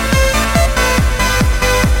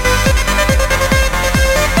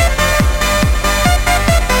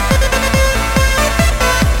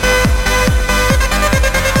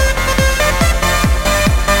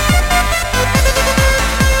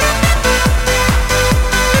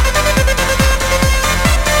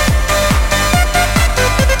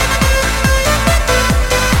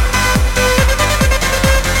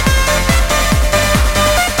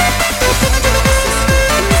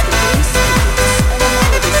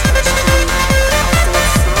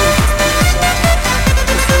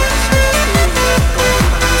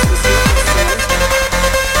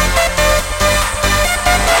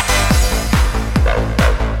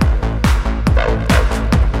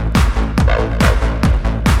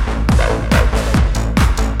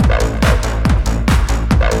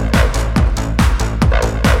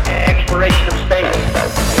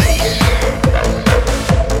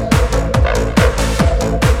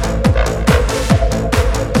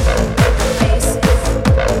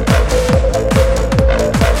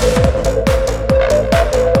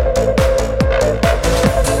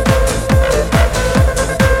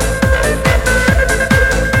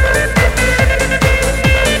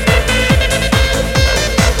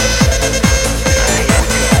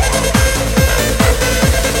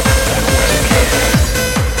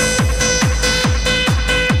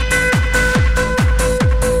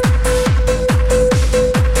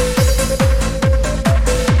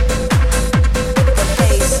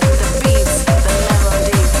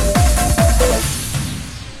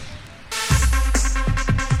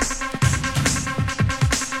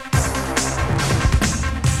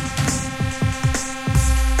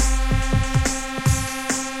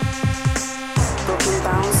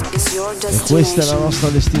 Questa è la nostra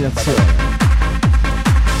destinazione.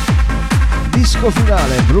 Disco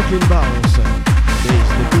finale, Brooklyn Bounce, Bass,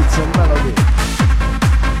 The Beats and Melody.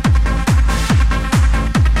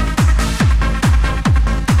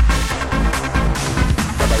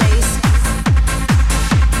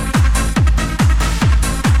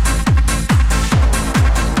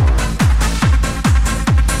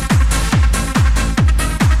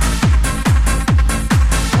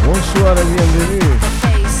 Bonsoir et bienvenue.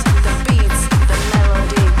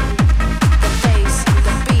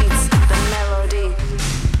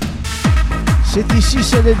 C'est ici,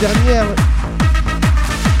 c'est les dernières.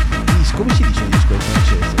 Come si dice disco in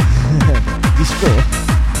francese? Disco?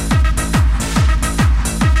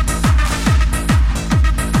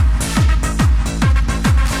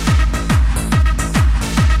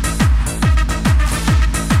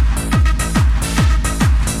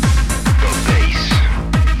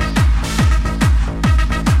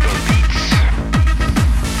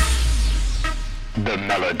 The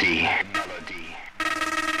melody.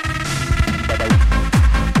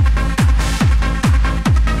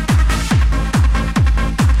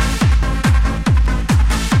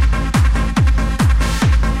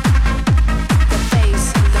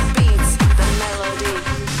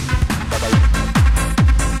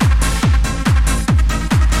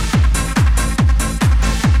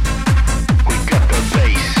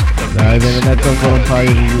 Dai, ve ne metto ancora un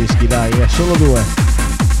paio di dischi, dai, solo due.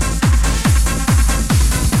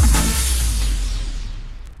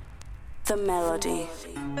 The melody.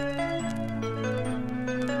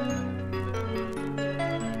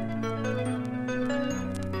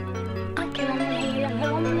 I can hear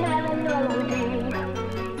the melody.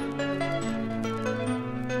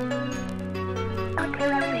 I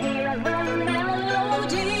can hear the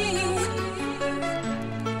melody.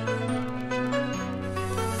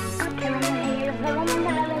 I can hear the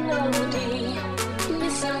melody.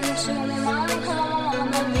 Listen to my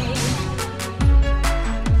harmony.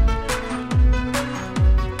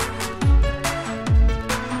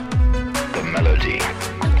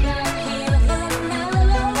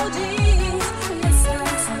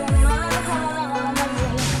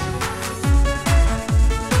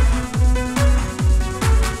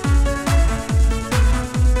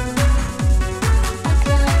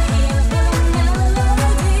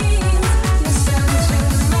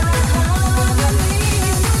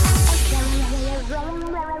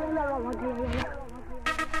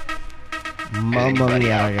 Mamma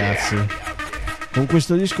mia ragazzi, con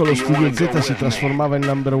questo disco lo Studio Z si trasformava in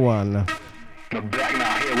number one.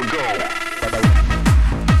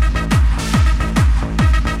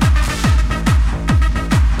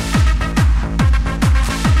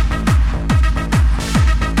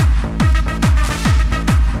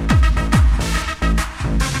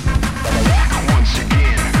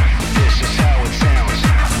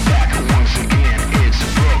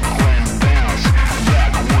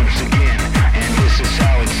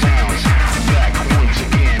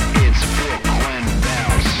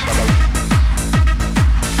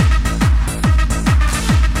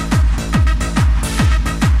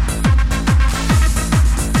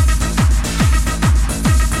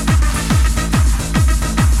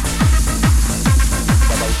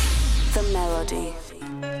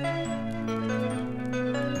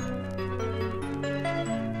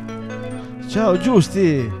 Ciao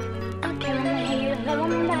Giusti!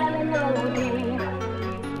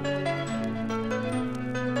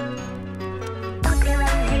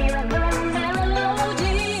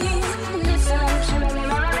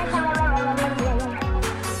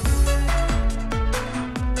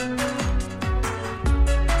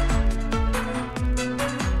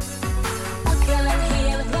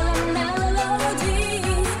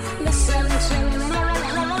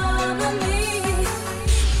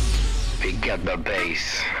 The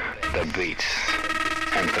bass, the beats,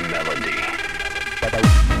 and the melody.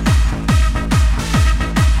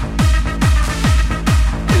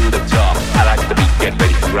 To the top, I like the beat, get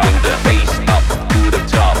ready to round the bass up. To the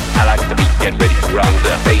top, I like the beat, get ready to round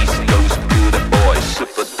the bass goes to the boys,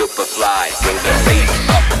 super duper fly. Bring the bass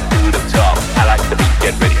up to the top, I like the beat,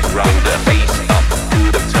 get ready to round the bass up.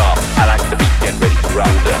 To the top, I like the beat, get ready to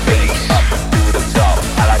round the bass up. To the top,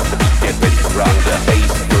 I like the beat, get ready to round the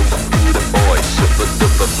bass goes to the boys, super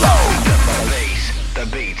duper flow. The bass, the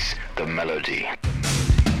beats, the melody.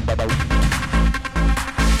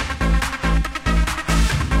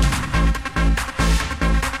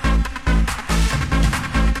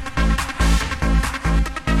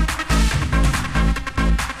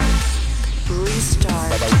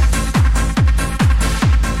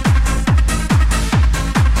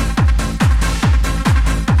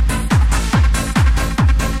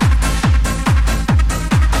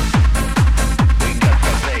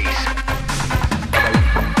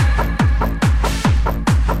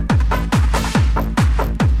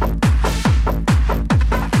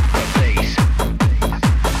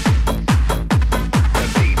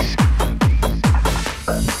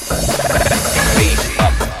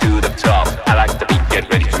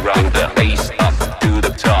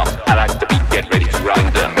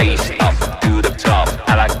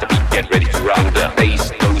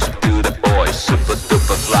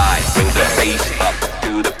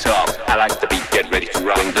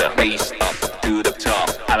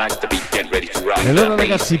 E allora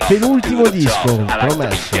ragazzi, penultimo disco,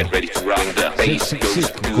 promesso. Sick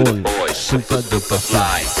Sick con Super Duper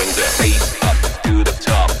Fly. Bring the bass up to the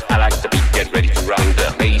top. I like the beat, get ready to round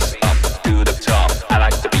the bass up to the top. I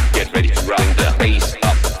like the beat, get ready to round the bass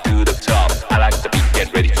up to the top. I like the beat,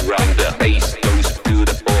 get ready to round the bass goes to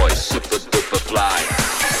the boys, super duper fly.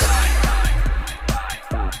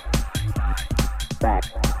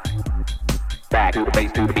 Back to the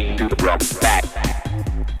bass, to the beat, to the drum, back.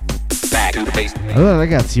 Allora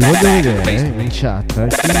ragazzi, voglio vedere in chat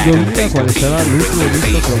chi indovina quale sarà l'ultimo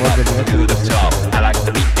disco che voglio mettere questa sera.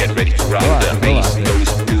 Provate.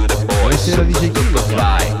 Sera di Dischi.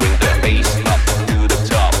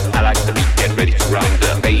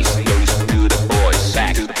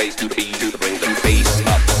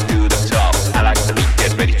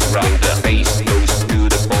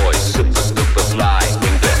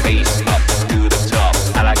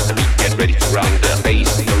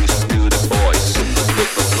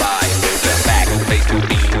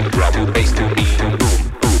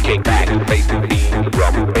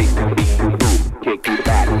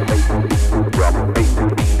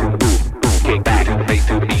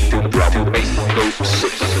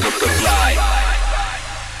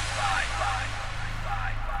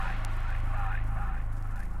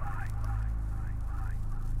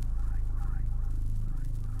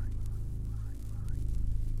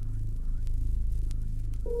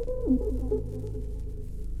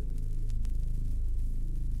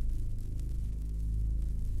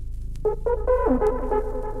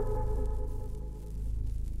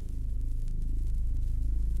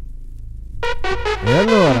 E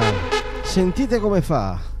allora, sentite come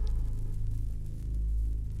fa.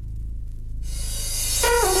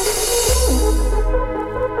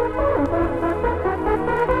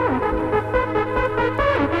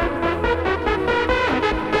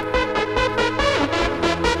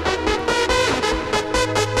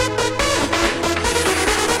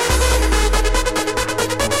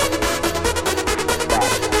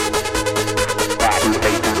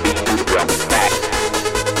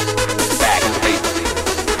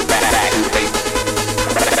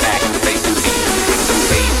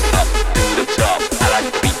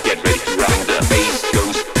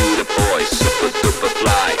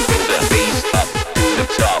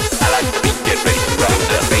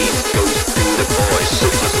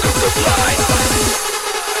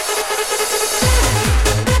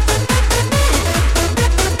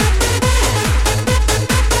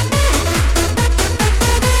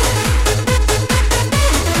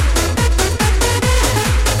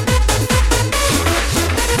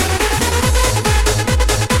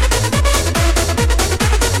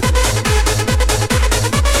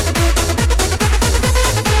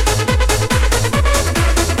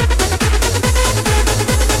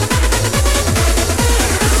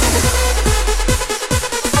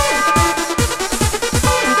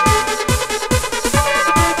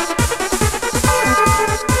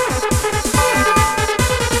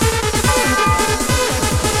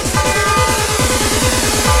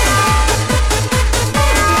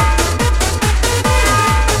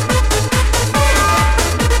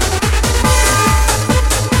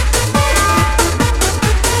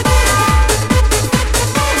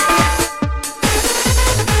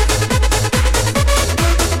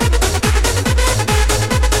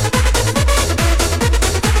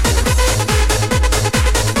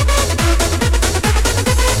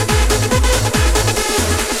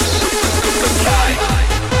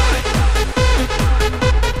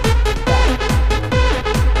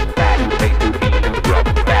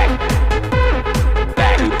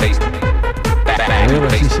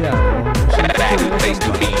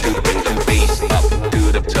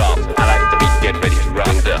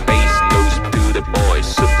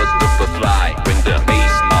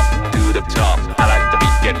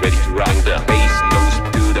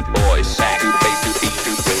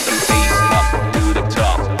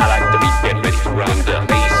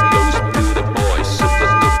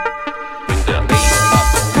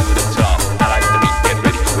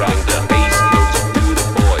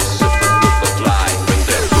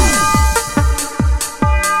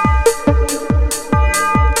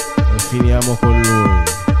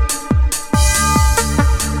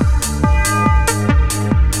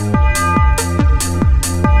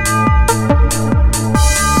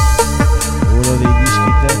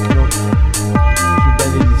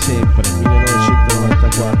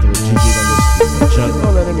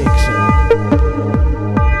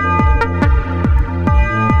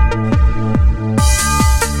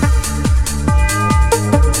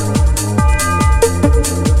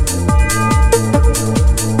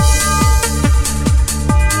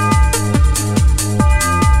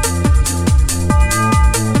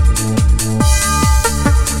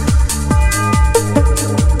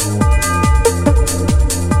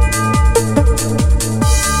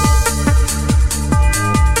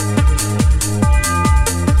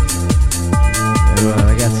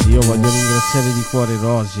 io voglio ringraziare di cuore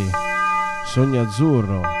Rosy, Sogno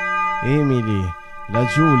Azzurro, Emily, la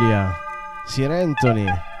Giulia, Sir Anthony,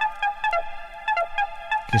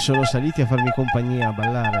 che sono saliti a farmi compagnia a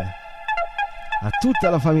ballare, a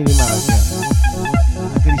tutta la famiglia Marca,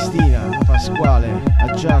 a Cristina, a Pasquale,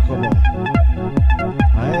 a Giacomo,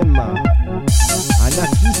 a Emma, a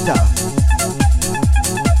Nakita,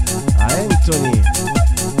 a Anthony,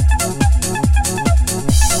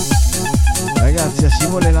 ragazzi, a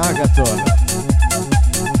Simone Lagaton,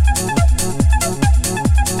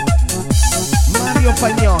 Mario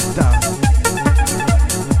Pagnotta,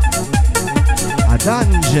 ad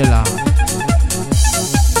Angela,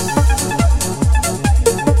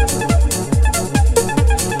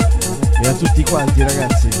 e a tutti quanti,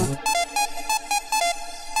 ragazzi.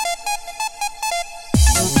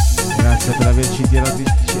 Grazie per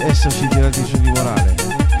esserci tirati su di morale.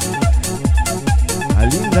 A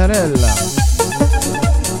Lindarella,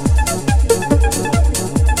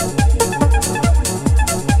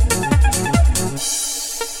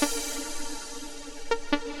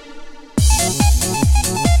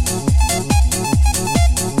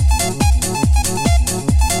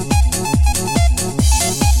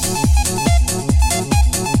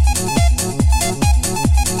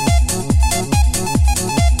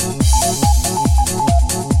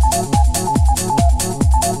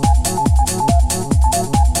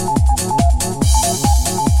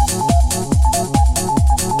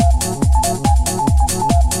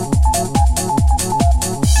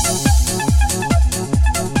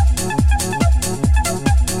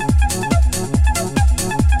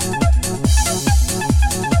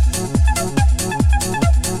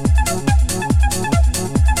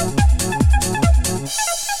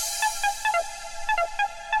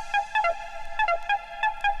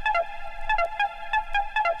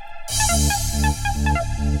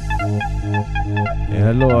 e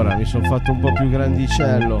allora mi sono fatto un po' più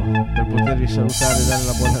grandicello per potervi salutare e dare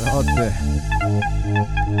la buonanotte.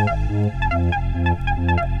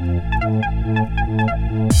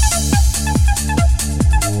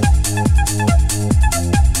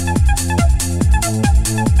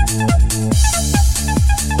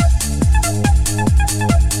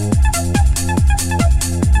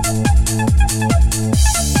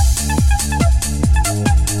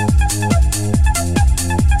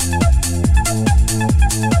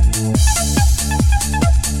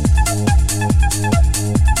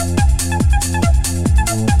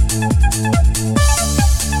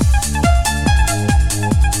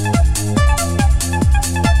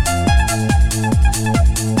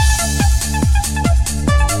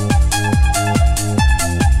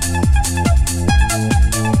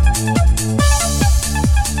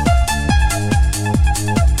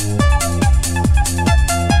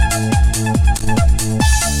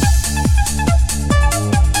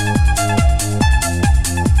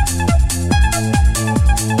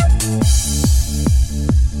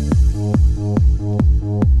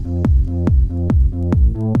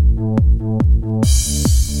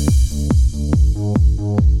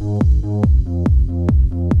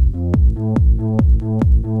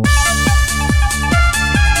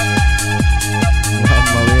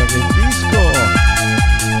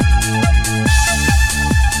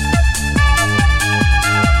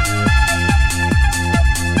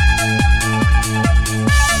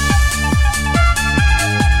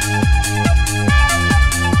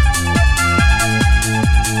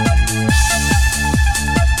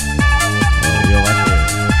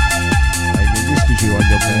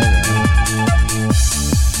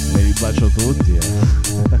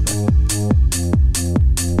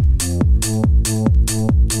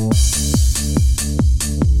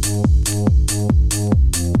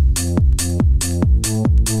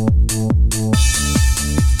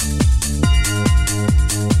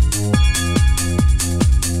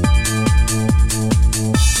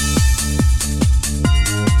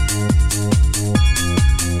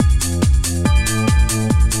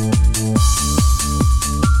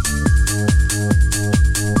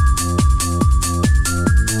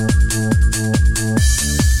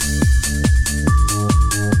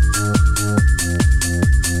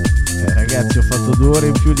 Ragazzi, ho fatto 2 ore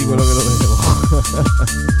in più di quello che dovevo.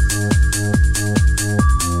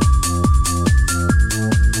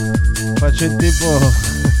 Faccio in tempo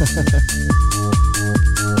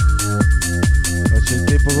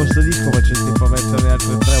con sto disco, faccio in tempo a metterne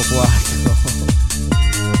altre 3 o 4.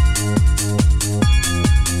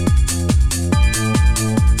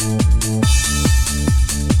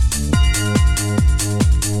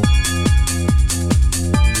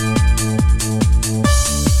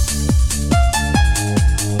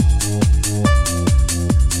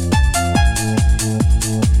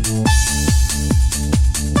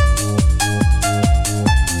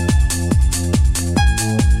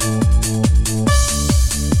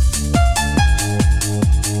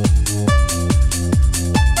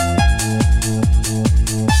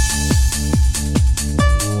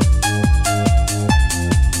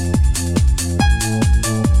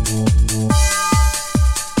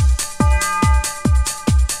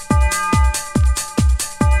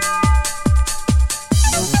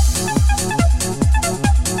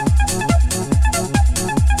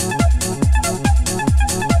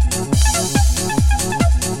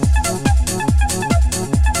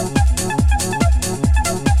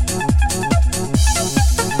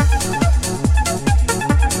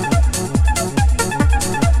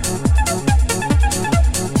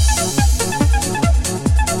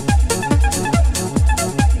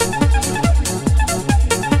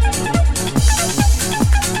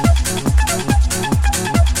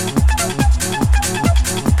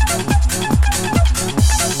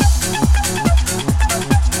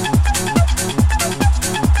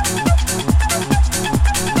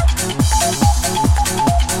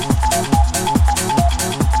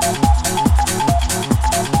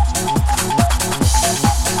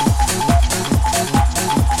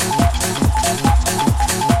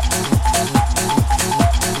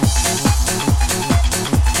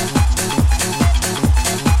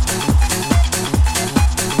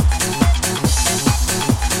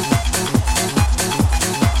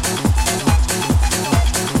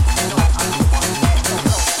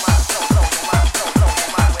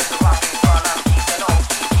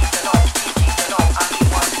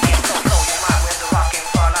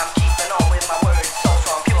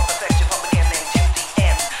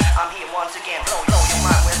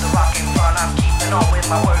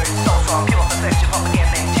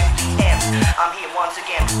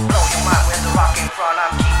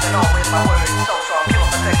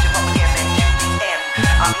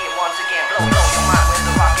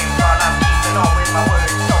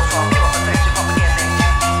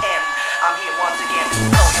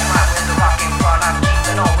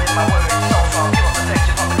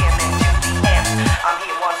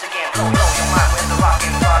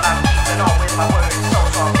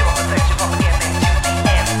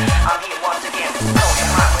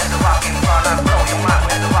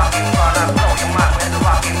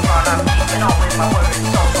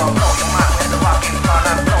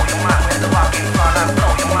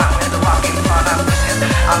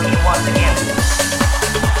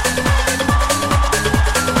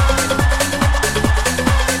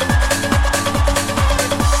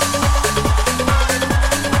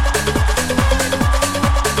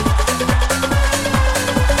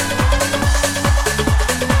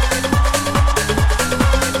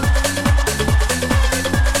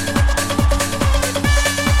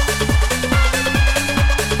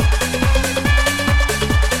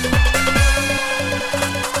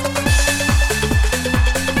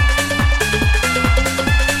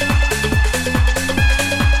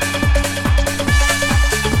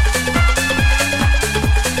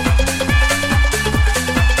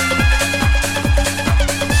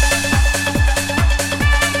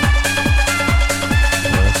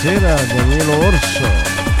 Buonasera Danielo Orso.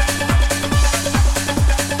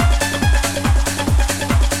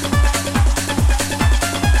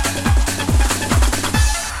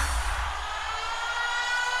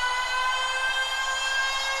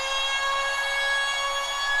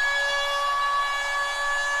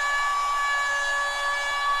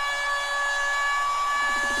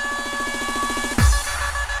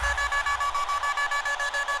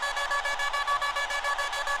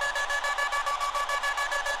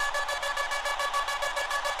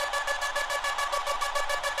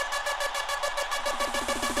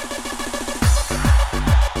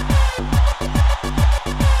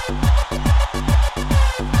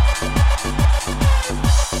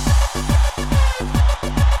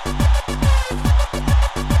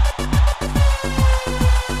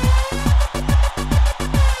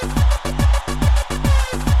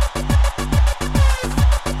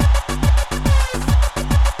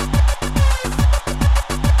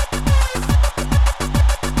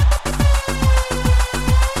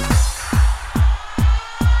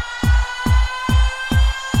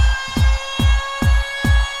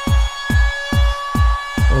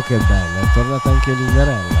 Che bella, è tornata anche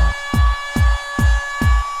Lindarella.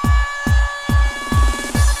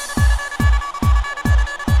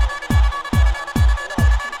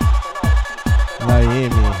 Dai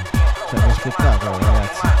Emi, cioè che spettacolo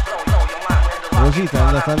ragazzi. Rosita è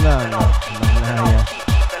andata andando, mannaia.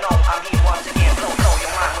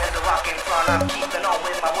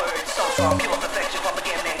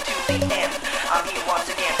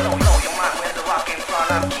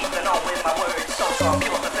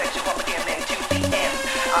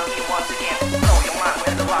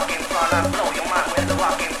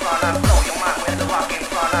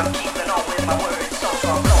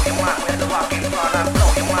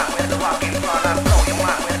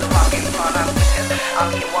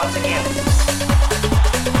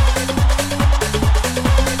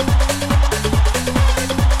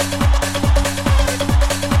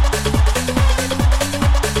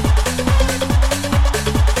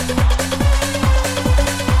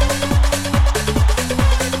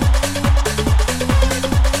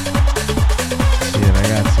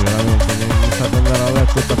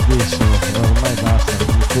 Ormai basta,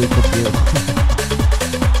 non mi colpo più.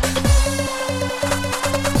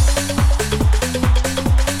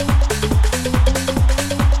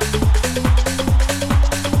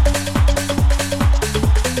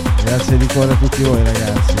 Grazie di cuore a tutti voi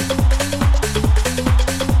ragazzi.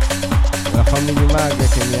 La Family Mag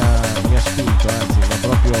che mi ha spinto, anzi mi ha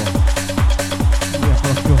proprio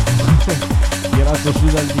tirato su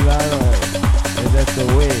dal divano e detto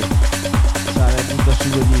uè. Sale butta su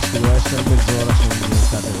due dischi, deve essere mezz'ora, sono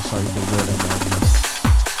diventate le solite 2 ore e mezza.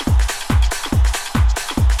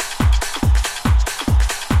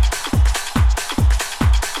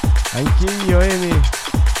 Anch'io Emi.